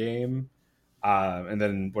Spider-Man game, and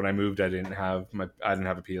then when I moved, I didn't have a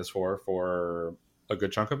PS4 for a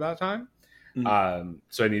good chunk of that time.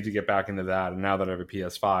 So I need to get back into that. And now that I have a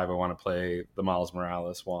PS5, I want to play the Miles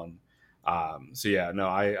Morales one. So yeah, no,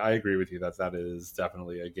 I agree with you that is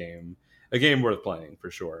definitely a game worth playing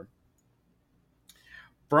for sure.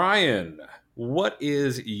 Brian, what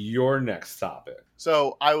is your next topic?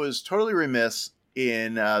 So I was totally remiss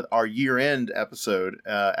in our year-end episode,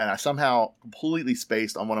 and I somehow completely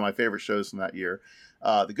spaced on one of my favorite shows from that year.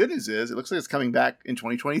 The good news is it looks like it's coming back in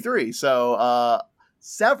 2023. So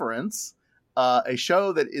Severance, a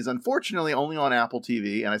show that is unfortunately only on Apple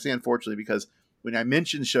TV, and I say unfortunately because when I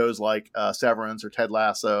mention shows like Severance or Ted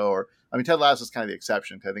Lasso, Ted Lasso is kind of the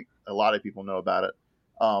exception because I think a lot of people know about it.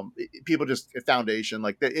 People just Foundation,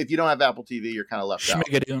 like if you don't have Apple TV, you're kind of left out.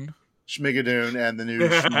 Schmigadoon and the new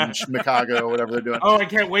Schmicago or whatever they're doing. Oh, I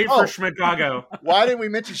can't wait for Schmicago. Why didn't we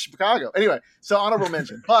mention Chicago? Anyway, so honorable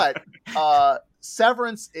mention. But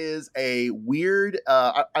Severance is a weird,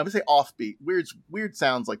 I'm going to say offbeat. Weird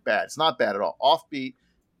sounds like bad. It's not bad at all. Offbeat,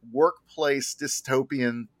 workplace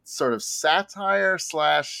dystopian sort of satire /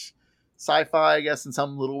 sci-fi, I guess, in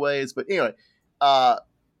some little ways. But anyway,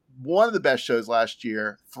 one of the best shows last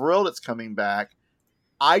year. Thrilled it's coming back.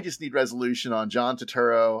 I just need resolution on John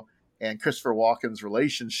Turturro and Christopher Walken's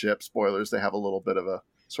relationship. Spoilers, they have a little bit of a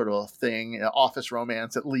sort of a thing, office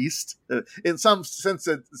romance at least. In some sense,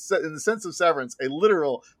 in the sense of Severance, a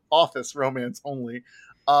literal office romance only.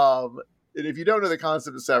 And if you don't know the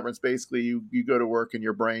concept of Severance, basically you go to work and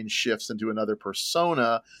your brain shifts into another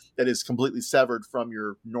persona that is completely severed from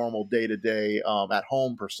your normal day-to-day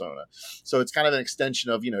at-home persona. So it's kind of an extension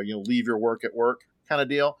of, leave your work at work kind of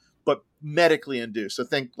deal, but medically induced. So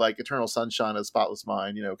think like Eternal Sunshine of the Spotless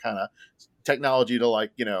Mind, kind of technology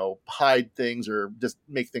to hide things or just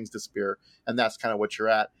make things disappear. And that's kind of what you're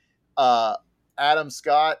at. Adam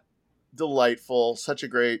Scott, delightful, such a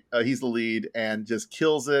great, he's the lead and just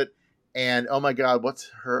kills it. And oh my God,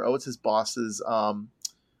 what's his boss's?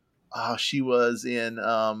 She was in.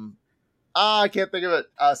 I can't think of it.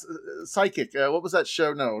 Psychic. What was that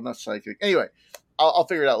show? No, not Psychic. Anyway, I'll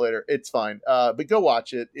figure it out later. It's fine. But go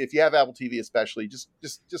watch it if you have Apple TV, especially.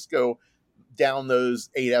 Just go down those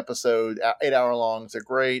 8-hour longs. They're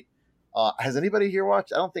great. Has anybody here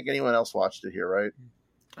watched? I don't think anyone else watched it here, right?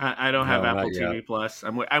 I don't have Apple TV Plus.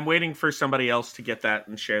 I'm waiting for somebody else to get that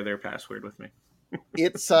and share their password with me.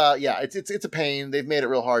 It's it's a pain. They've made it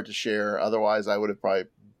real hard to share. Otherwise, I would have probably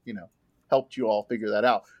helped you all figure that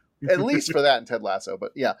out. At least for that and Ted Lasso.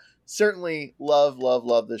 But yeah, certainly love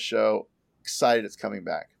this show. Excited it's coming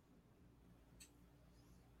back.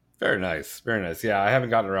 Very nice, very nice. Yeah, I haven't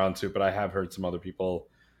gotten around to it, but I have heard some other people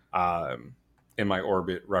in my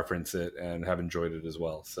orbit reference it and have enjoyed it as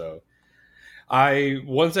well. So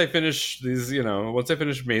once I finish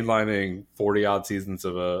mainlining 40 odd seasons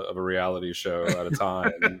of a reality show at a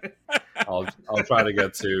time, I'll try to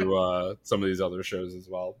get to some of these other shows as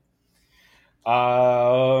well.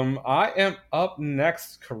 I am up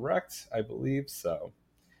next, correct? I believe so.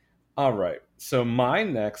 All right. So my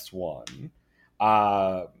next one,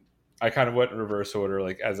 I kind of went in reverse order,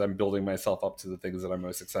 like as I'm building myself up to the things that I'm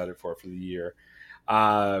most excited for the year.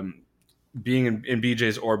 Being in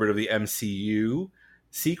BJ's orbit of the MCU,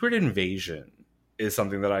 Secret Invasion is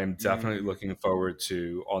something that I am definitely looking forward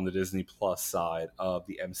to on the Disney Plus side of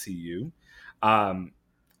the MCU.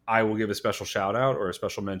 I will give a special shout out or a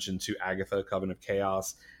special mention to Agatha, Coven of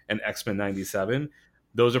Chaos, and X-Men 97.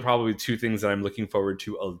 Those are probably two things that I'm looking forward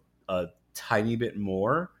to a tiny bit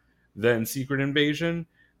more than Secret Invasion,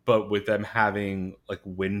 but with them having like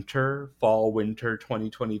fall winter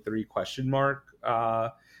 2023 ?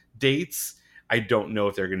 Dates, I don't know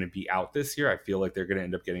if they're going to be out this year. I feel like they're going to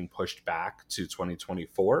end up getting pushed back to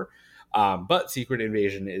 2024. But Secret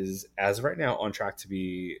Invasion is, as of right now, on track to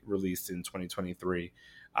be released in 2023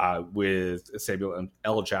 with Samuel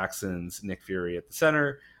L. Jackson's Nick Fury at the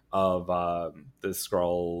center of the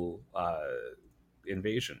Skrull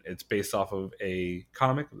invasion. It's based off of a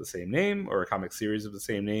comic of the same name, or a comic series of the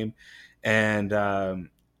same name. And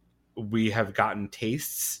we have gotten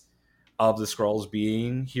tastes of the Skrulls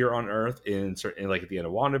being here on Earth in like at the end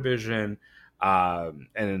of WandaVision, and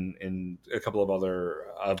in a couple of other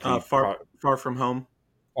Far From Home.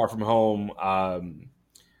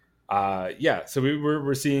 So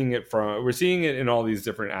we're seeing it in all these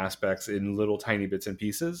different aspects in little tiny bits and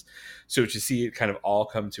pieces. So to see it kind of all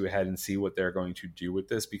come to a head and see what they're going to do with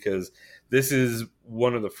this, because this is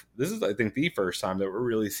I think the first time that we're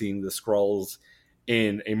really seeing the Skrulls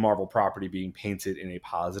in a Marvel property being painted in a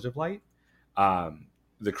positive light.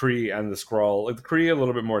 the Kree and the Skrull. Like the Kree a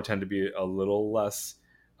little bit more tend to be a little less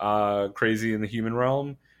crazy in the human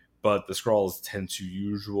realm, but the Skrulls tend to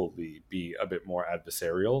usually be a bit more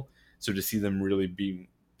adversarial. So to see them really being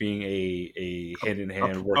a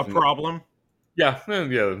hand-in-hand working... A problem? Yeah,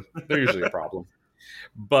 they're usually a problem.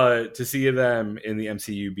 But to see them in the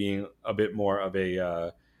MCU being a bit more of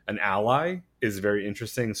an ally is very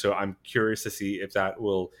interesting. So I'm curious to see if that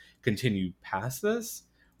will continue past this,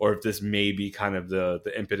 or if this may be kind of the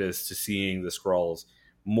impetus to seeing the Skrulls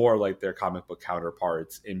more like their comic book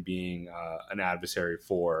counterparts in being an adversary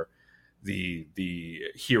for the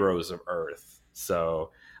heroes of Earth.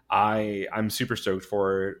 So I'm super stoked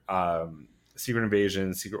for it. Secret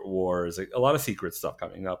Invasion, Secret Wars, like a lot of secret stuff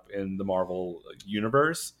coming up in the Marvel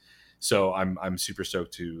universe. So I'm super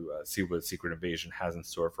stoked to see what Secret Invasion has in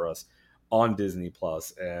store for us on Disney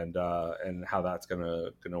Plus, and how that's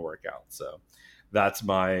gonna work out. So that's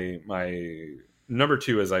my number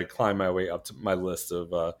 2 as I climb my way up to my list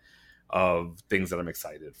of things that I'm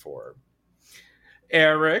excited for.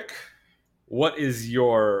 Eric, what is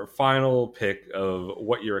your final pick of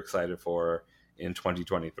what you're excited for in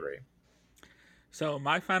 2023? So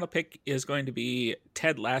my final pick is going to be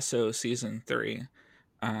Ted Lasso Season 3,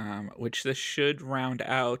 which this should round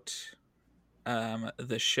out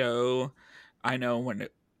the show. I know when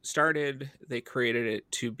it started, they created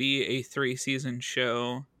it to be a 3-season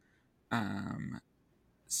show.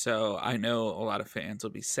 So I know a lot of fans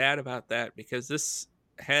will be sad about that, because this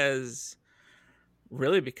has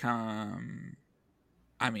really become,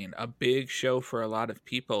 a big show for a lot of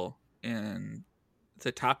people, and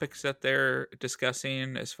the topics that they're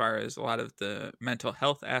discussing as far as a lot of the mental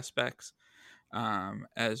health aspects,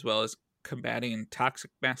 as well as combating toxic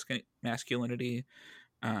masculinity.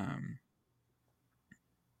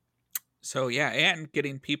 So yeah, and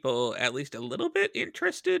getting people at least a little bit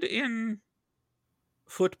interested in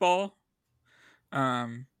football,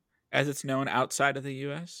 as it's known outside of the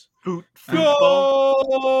U.S. Football!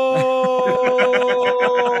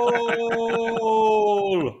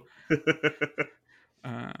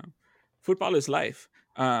 Football is life.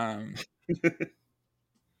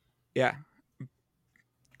 Yeah.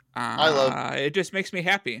 I love it. Just makes me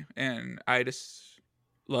happy, and I just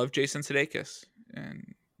love Jason Sudeikis,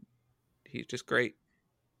 and he's just great.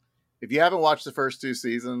 If you haven't watched the first 2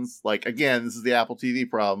 seasons, like, again, this is the Apple TV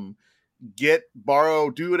problem. Do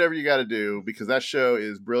whatever you got to do, because that show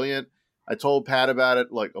is brilliant. I told Pat about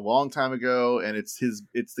it like a long time ago, and it's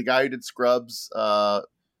the guy who did Scrubs,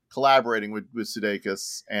 collaborating with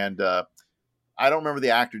Sudeikis, and I don't remember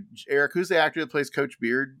the actor. Eric, who's the actor that plays Coach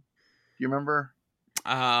Beard? Do you remember?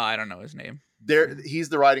 I don't know his name. He's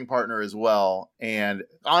the writing partner as well, and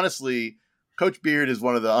honestly, Coach Beard is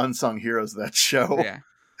one of the unsung heroes of that show. Yeah.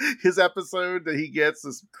 His episode that he gets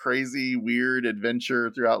this crazy, weird adventure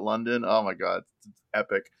throughout London. Oh my God, it's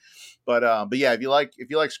epic. But yeah, if you like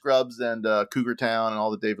Scrubs and Cougar Town and all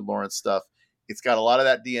the David Lawrence stuff, it's got a lot of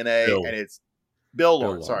that DNA, and it's Bill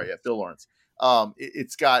Lawrence. Sorry, yeah, Bill Lawrence.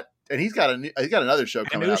 He's got another show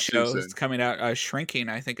coming out. A new show is coming out, Shrinking,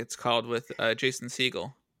 I think it's called, with Jason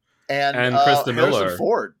Segel and Krista Miller. Harrison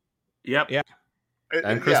Ford. Yep. Yeah.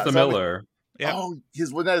 And Krista Miller. Yeah. Oh,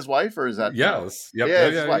 wasn't that his wife, or is that? Yes. Yep. Yeah,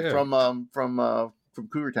 his wife from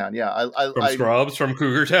Cougar Town. Yeah, from Scrubs, from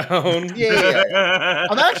Cougar Town. Yeah.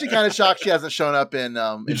 I'm actually kind of shocked she hasn't shown up in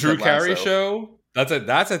Drew Carey show. That's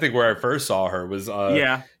I think where I first saw her was.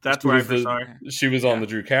 That's where I first saw her. She was on the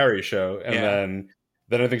Drew Carey show, and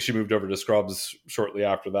then I think she moved over to Scrubs shortly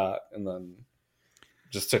after that, and then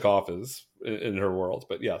just took off in her world.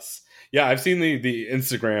 But yes, yeah, I've seen the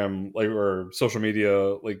Instagram or social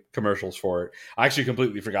media commercials for it. I actually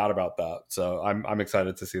completely forgot about that, so I'm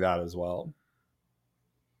excited to see that as well.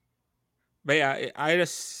 But yeah, I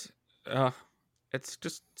just it's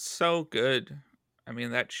just so good.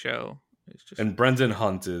 That show is just. And Brendan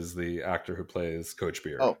Hunt is the actor who plays Coach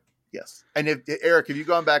Beard. Oh yes, and Eric, have you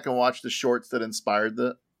gone back and watched the shorts that inspired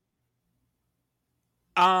the?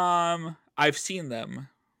 I've seen them.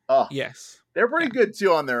 Oh, yes. They're pretty good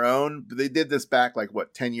too on their own. But they did this back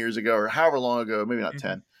 10 years ago or however long ago, maybe not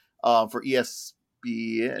 10, for ESPN.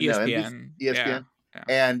 ESPN. ESPN. Yeah.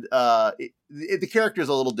 And the character is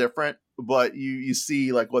a little different, but you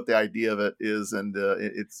see what the idea of it is, and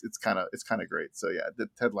it's kind of great. So yeah, the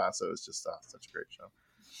Ted Lasso is just such a great show.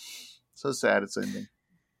 So sad it's ending.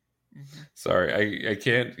 Sorry, I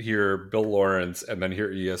can't hear Bill Lawrence and then hear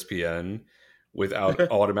ESPN without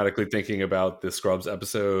automatically thinking about the Scrubs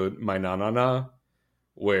episode My Na Na Na,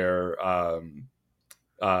 where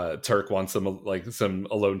Turk wants some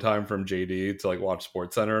alone time from JD to watch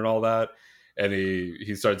SportsCenter and all that, and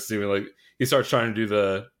he starts doing he starts trying to do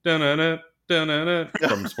the da na na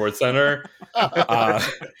from SportsCenter.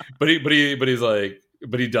 But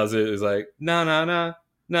he does it is like na,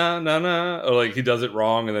 or like he does it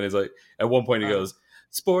wrong, and then he's like, at one point he goes,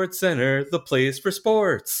 SportsCenter, the place for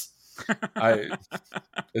sports.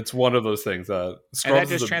 It's one of those things that and that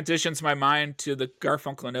just transitions my mind to the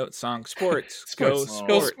Garfunkel and Oates song "Sports." Go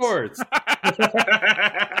Sports.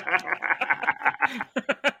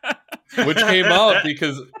 Which came up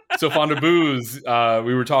because Fonda Booze,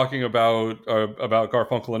 we were talking about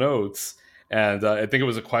Garfunkel and Oates, and I think it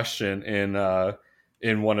was a question in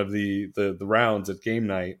one of the rounds at game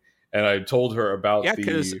night, and I told her about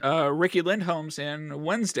because Ricky Lindholm's in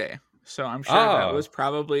Wednesday. So I'm sure that was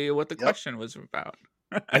probably what the question was about.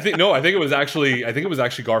 I think it was actually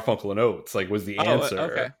Garfunkel and Oates, like, was the answer.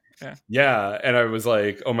 Okay. Yeah. And I was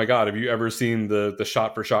like, oh my God, have you ever seen the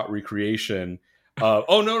shot for shot recreation?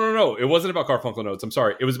 No. It wasn't about Garfunkel and Oates. I'm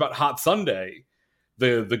sorry. It was about Hot Sunday,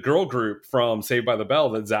 the girl group from Saved by the Bell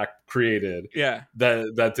that Zach created. Yeah.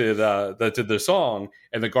 That did their song,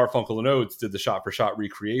 and the Garfunkel and Oates did the shot for shot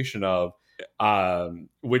recreation of,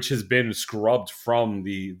 which has been scrubbed from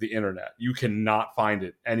the internet. You cannot find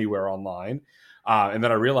it anywhere online. And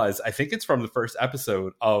then I realized, I think it's from the first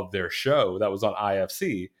episode of their show that was on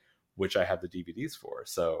IFC, which I have the DVDs for.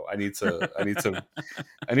 So I need to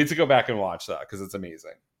go back and watch that because it's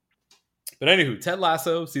amazing. But anywho, Ted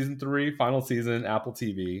Lasso season 3, final season, Apple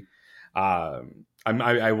TV. I'm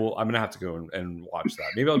gonna have to go and watch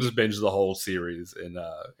that. Maybe I'll just binge the whole series in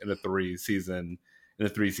a 3-season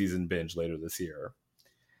binge later this year.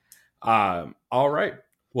 All right.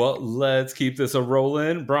 Well, let's keep this a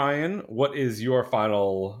rolling. Brian, what is your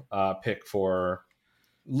final pick for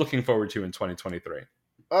looking forward to in 2023?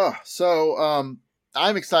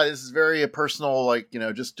 I'm excited. This is very personal, like,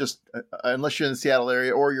 just unless you're in the Seattle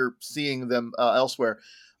area or you're seeing them elsewhere.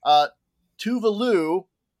 Tuvalu,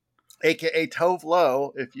 aka Tove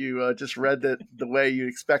Lo, if you just read it the way you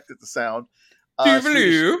expect it to sound.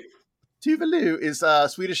 Tuvalu is a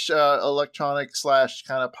Swedish electronic /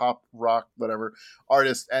 kind of pop rock, whatever,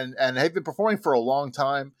 artist, and have been performing for a long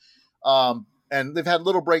time. And they've had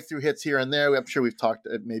little breakthrough hits here and there. I'm sure we've talked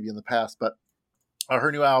maybe in the past, but her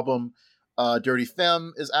new album, Dirty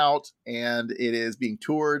Femme, is out and it is being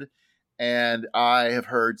toured. And I have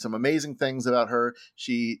heard some amazing things about her.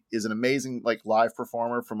 She is an amazing live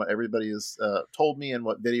performer from what everybody has told me and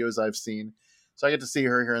what videos I've seen. So I get to see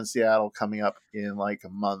her here in Seattle coming up in a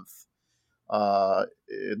month.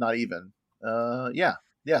 Not even.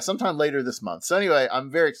 Sometime later this month. So anyway, I'm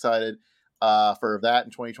very excited for that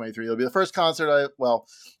in 2023. It'll be the first concert.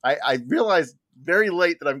 I realized very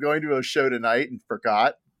late that I'm going to a show tonight and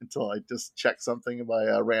forgot until I just checked something by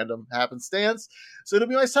a random happenstance. So it'll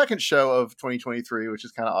be my second show of 2023, which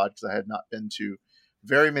is kind of odd because I had not been to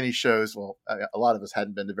very many shows. Well, a lot of us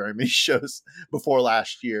hadn't been to very many shows before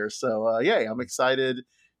last year. So I'm excited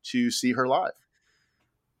to see her live.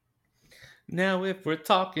 Now, if we're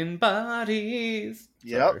talking bodies.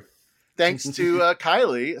 Yep. Sorry. Thanks to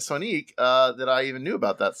Kylie Sonique that I even knew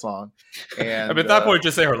about that song. And at that point,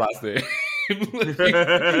 just say her last name.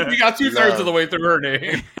 You got 2/3 of the way through her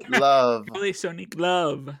name. Love. Kylie Sonique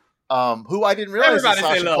Love. Who I didn't realize.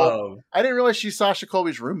 Everybody say Love. I didn't realize she's Sasha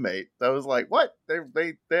Colby's roommate. That was like, what? They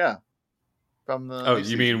from the. Oh,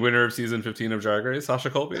 you mean winner of season 15 of Drag Race, Sasha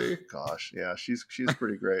Colby? Gosh, yeah, she's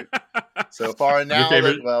pretty great so far. And now,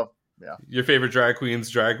 yeah. Your favorite drag queen's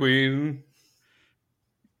drag queen?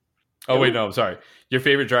 Oh, wait, no, I'm sorry. Your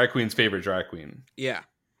favorite drag queen's favorite drag queen? Yeah.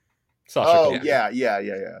 Sasha Colby. Yeah.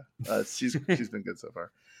 She's been good so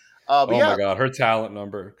far. My God, her talent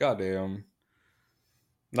number. Goddamn.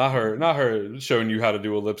 Not her showing you how to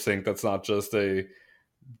do a lip sync that's not just a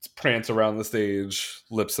prance around the stage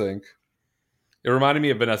lip sync. It reminded me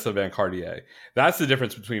of Vanessa Van Cartier. That's the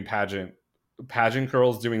difference between pageant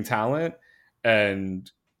girls doing talent and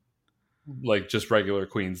just regular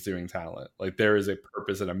queens doing talent. There is a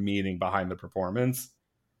purpose and a meaning behind the performance.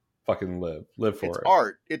 Fucking live for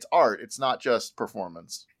it. It's art. It's not just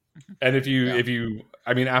performance. And if you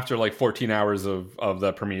after 14 hours of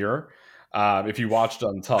the premiere, if you watched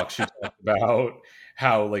Untucked, she talked about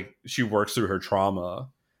how she works through her trauma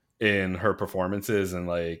in her performances, and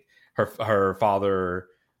her father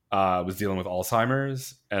was dealing with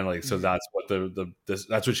Alzheimer's, and so that's what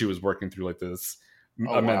that's what she was working through, this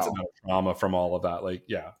immense amount of trauma from all of that.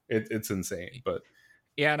 It's insane. But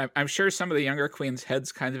yeah, and I'm sure some of the younger queens'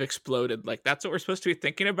 heads kind of exploded. That's what we're supposed to be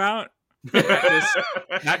thinking about.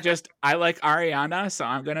 Not just I like Ariana, so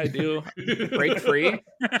I'm gonna do Break Free.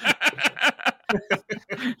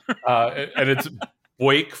 And it's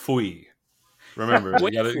Boik Fui. Remember,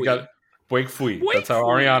 you got Boik Fui. That's how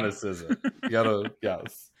Ariana says it. You gotta,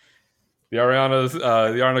 yes. The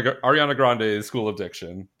Ariana Grande School of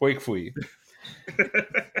Diction. Wake Fui.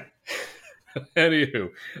 Anywho,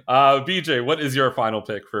 BJ, what is your final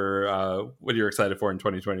pick for what you're excited for in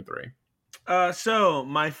 2023? So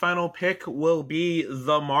my final pick will be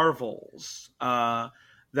The Marvels. That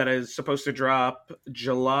is supposed to drop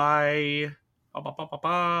July,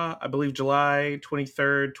 I believe July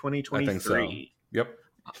 23rd, 2023. I think so. Yep.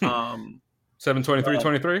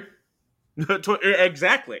 7/23/23.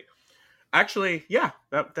 Exactly. Actually, yeah,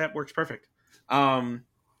 that works perfect. Part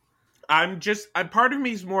of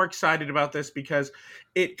me is more excited about this because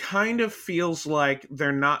it kind of feels like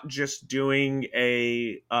they're not just doing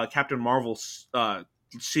a Captain Marvel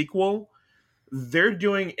sequel. They're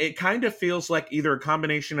doing, it kind of feels like either a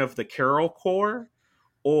combination of the Carol Corps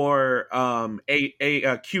or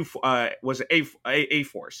A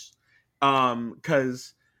Force,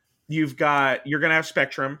 because you're gonna have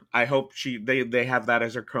Spectrum. I hope they have that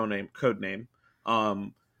as their code name.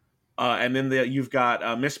 And then you've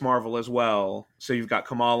got Miss Marvel as well. So you've got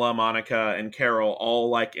Kamala, Monica, and Carol all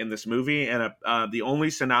like in this movie. And the only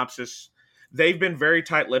synopsis, they've been very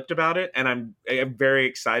tight-lipped about it, and I'm very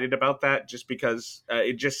excited about that, just because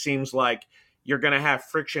it just seems like you're going to have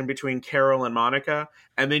friction between Carol and Monica,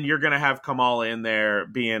 and then you're going to have Kamala in there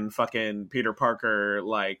being fucking Peter Parker,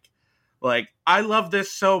 like I love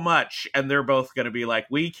this so much, and they're both going to be like,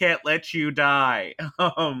 we can't let you die.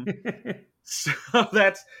 So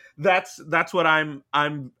that's what I'm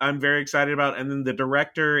very excited about. And then the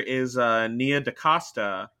director is Nia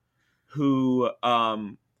DaCosta, who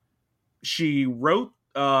she wrote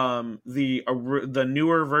the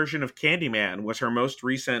newer version of Candyman, was her most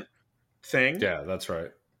recent thing. Yeah, that's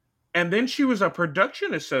right. And then she was a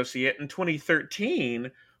production associate in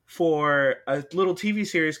 2013 for a little TV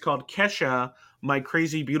series called Kesha, My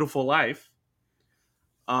Crazy Beautiful Life.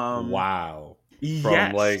 Wow. Yes.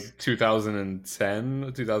 From like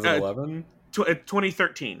 2010, 2011?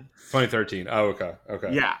 2013. 2013. Oh,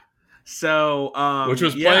 okay. Yeah. So, which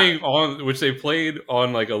was which they played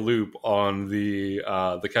on like a loop on the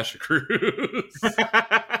Kesha cruise.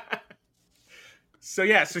 So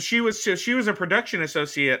she was a production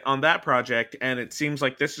associate on that project, and it seems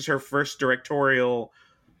like this is her first directorial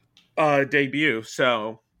debut.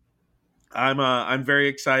 So I'm very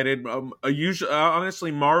excited.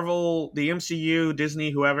 Honestly, Marvel, the MCU, Disney,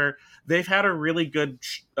 whoever, they've had a really good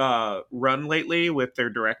run lately with their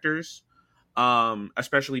directors,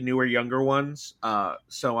 especially newer, younger ones.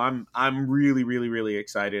 So I'm really, really, really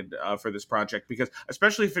excited for this project, because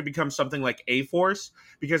especially if it becomes something like A-Force,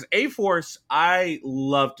 because A-Force, I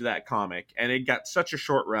loved that comic, and it got such a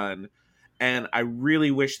short run, and I really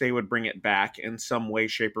wish they would bring it back in some way,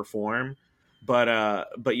 shape, or form. But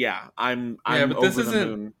yeah, I'm over the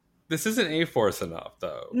moon. This isn't A-Force enough,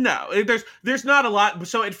 though. No, there's not a lot.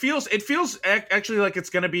 So it feels actually like it's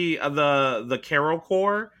going to be the Carol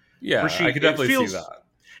Corps. Yeah, I could definitely see that.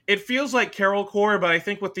 It feels like Carol Corps, but I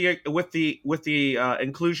think with the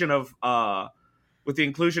inclusion of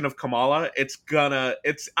Kamala, it's gonna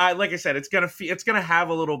have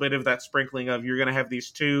a little bit of that sprinkling of, you're gonna have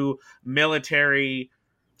these two military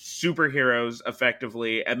superheroes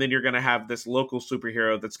effectively, and then you're gonna have this local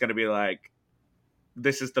superhero that's gonna be like,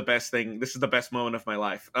 this is the best thing, this is the best moment of my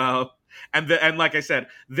life, and like I said,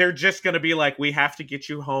 they're just gonna be like, we have to get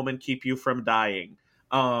you home and keep you from dying.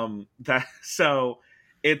 So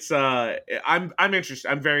it's I'm interested.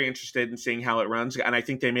 I'm very interested in seeing how it runs, and I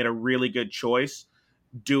think they made a really good choice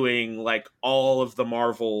doing like all of the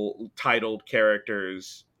Marvel titled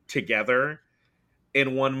characters together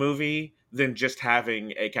in one movie than just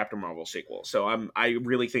having a Captain Marvel sequel. So I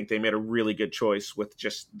really think they made a really good choice with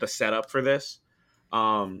just the setup for this.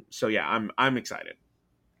 So yeah, I'm excited.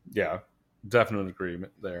 Yeah, definite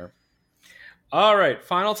agreement there. All right,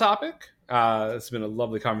 final topic. It's been a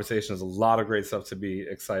lovely conversation. There's a lot of great stuff to be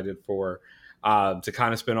excited for. To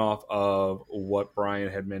kind of spin off of what Brian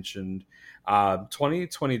had mentioned,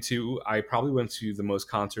 2022, I probably went to the most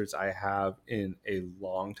concerts I have in a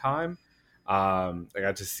long time. I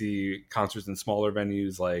got to see concerts in smaller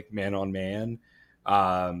venues like Man on Man.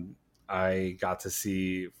 I got to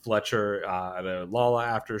see Fletcher at a Lolla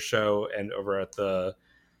after show, and over at the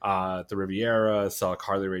Riviera, saw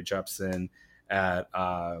Carly Rae Jepsen. At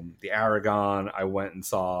the Aragon, I went and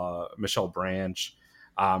saw Michelle Branch.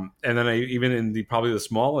 And then even in probably the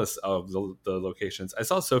smallest of the locations, I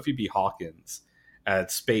saw Sophie B. Hawkins at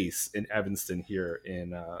Space in Evanston here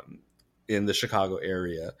in the Chicago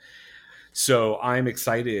area. So I'm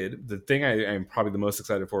excited. The thing I'm probably the most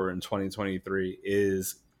excited for in 2023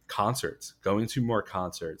 is concerts, going to more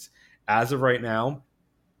concerts. As of right now,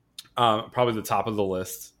 probably the top of the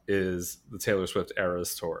list is the Taylor Swift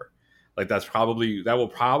Eras Tour. Like that will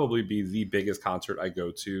probably be the biggest concert I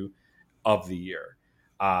go to of the year.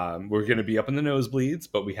 We're going to be up in the nosebleeds,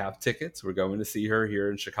 but we have tickets. We're going to see her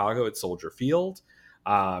here in Chicago at Soldier Field.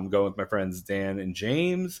 I'm going with my friends Dan and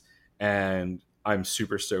James, and I'm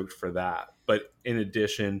super stoked for that. But in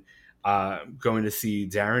addition, going to see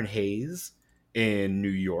Darren Hayes in New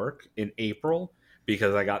York in April,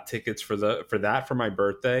 because I got tickets for that for my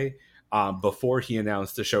birthday before he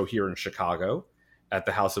announced the show here in Chicago at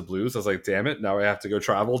the House of Blues. I was like, damn it, now I have to go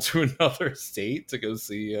travel to another state to go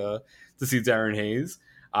see Darren Hayes.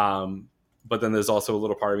 But then there's also a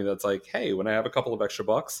little part of me that's like, hey, when I have a couple of extra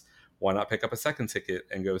bucks, why not pick up a second ticket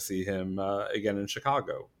and go see him again in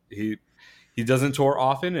Chicago? He doesn't tour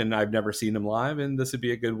often, and I've never seen him live, and this would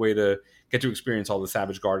be a good way to get to experience all the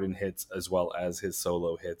Savage Garden hits as well as his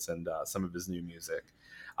solo hits and some of his new music.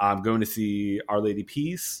 I'm going to see Our Lady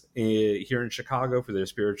Peace here in Chicago for their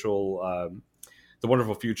spiritual The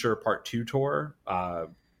Wonderful Future Part 2 tour.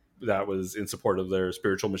 That was in support of their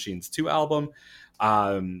Spiritual Machines 2 album.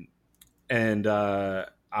 I'm going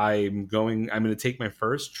to take my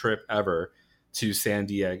first trip ever to San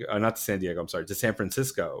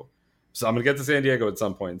Francisco. So I'm going to get to San Diego at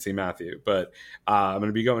some point and see Matthew, but I'm going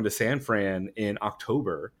to be going to San Fran in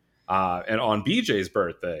October. And on BJ's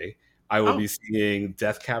birthday, I will be seeing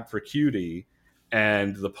Death Cab for Cutie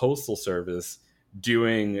and the Postal Service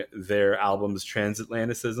doing their albums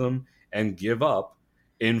Transatlanticism and Give Up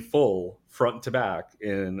in full, front to back,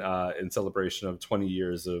 in celebration of 20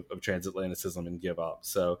 years of Transatlanticism and Give Up.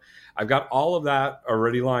 So I've got all of that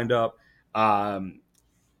already lined up.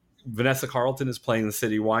 Vanessa Carlton is playing the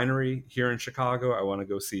City Winery here in Chicago. I want to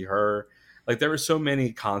go see her. Like, there were so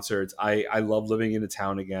many concerts. I love living in a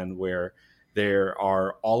town again where there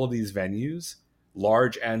are all of these venues,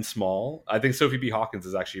 large and small. I think Sophie B. Hawkins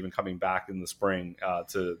is actually even coming back in the spring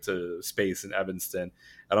to Space in Evanston.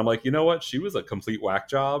 And I'm like, you know what? She was a complete whack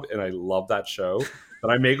job, and I love that show.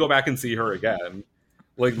 But I may go back and see her again.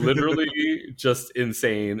 Like, literally just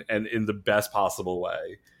insane and in the best possible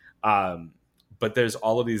way. But there's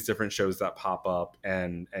all of these different shows that pop up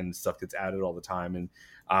and stuff gets added all the time. And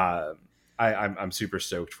I'm super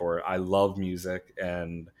stoked for it. I love music,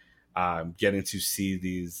 and getting to see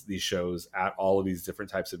these shows at all of these different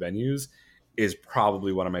types of venues is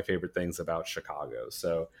probably one of my favorite things about Chicago.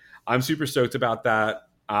 So I'm super stoked about that.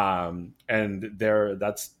 And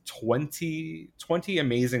that's 20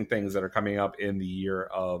 amazing things that are coming up in the year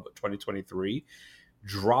of 2023.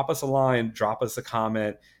 Drop us a line, drop us a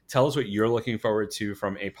comment, tell us what you're looking forward to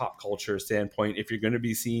from a pop culture standpoint. If you're going to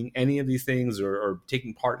be seeing any of these things or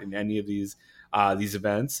taking part in any of these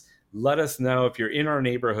events, let us know. If you're in our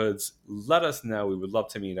neighborhoods, let us know. We would love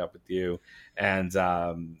to meet up with you. And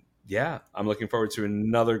I'm looking forward to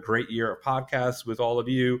another great year of podcasts with all of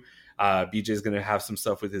you. BJ's going to have some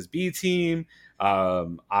stuff with his B team.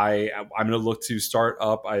 I'm going to look to start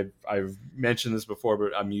up. I've mentioned this before,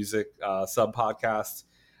 but a music sub podcast.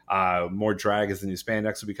 More Drag as the New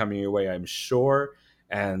Spandex will be coming your way, I'm sure.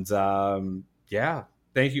 And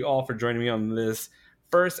thank you all for joining me on this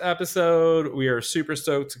first episode. We are super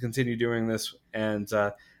stoked to continue doing this. And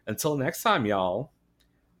until next time, y'all.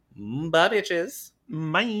 Bye, bitches.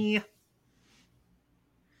 Bye.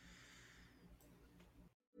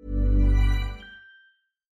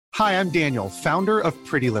 Hi, I'm Daniel, founder of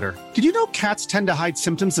Pretty Litter. Did you know cats tend to hide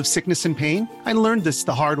symptoms of sickness and pain? I learned this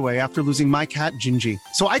the hard way after losing my cat, Gingy.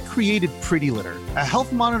 So I created Pretty Litter, a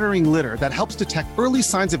health monitoring litter that helps detect early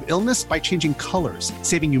signs of illness by changing colors,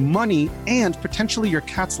 saving you money and potentially your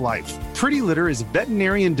cat's life. Pretty Litter is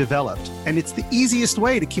veterinarian developed, and it's the easiest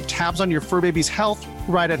way to keep tabs on your fur baby's health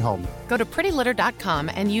right at home. Go to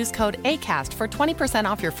prettylitter.com and use code ACAST for 20%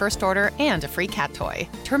 off your first order and a free cat toy.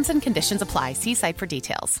 Terms and conditions apply. See site for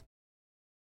details.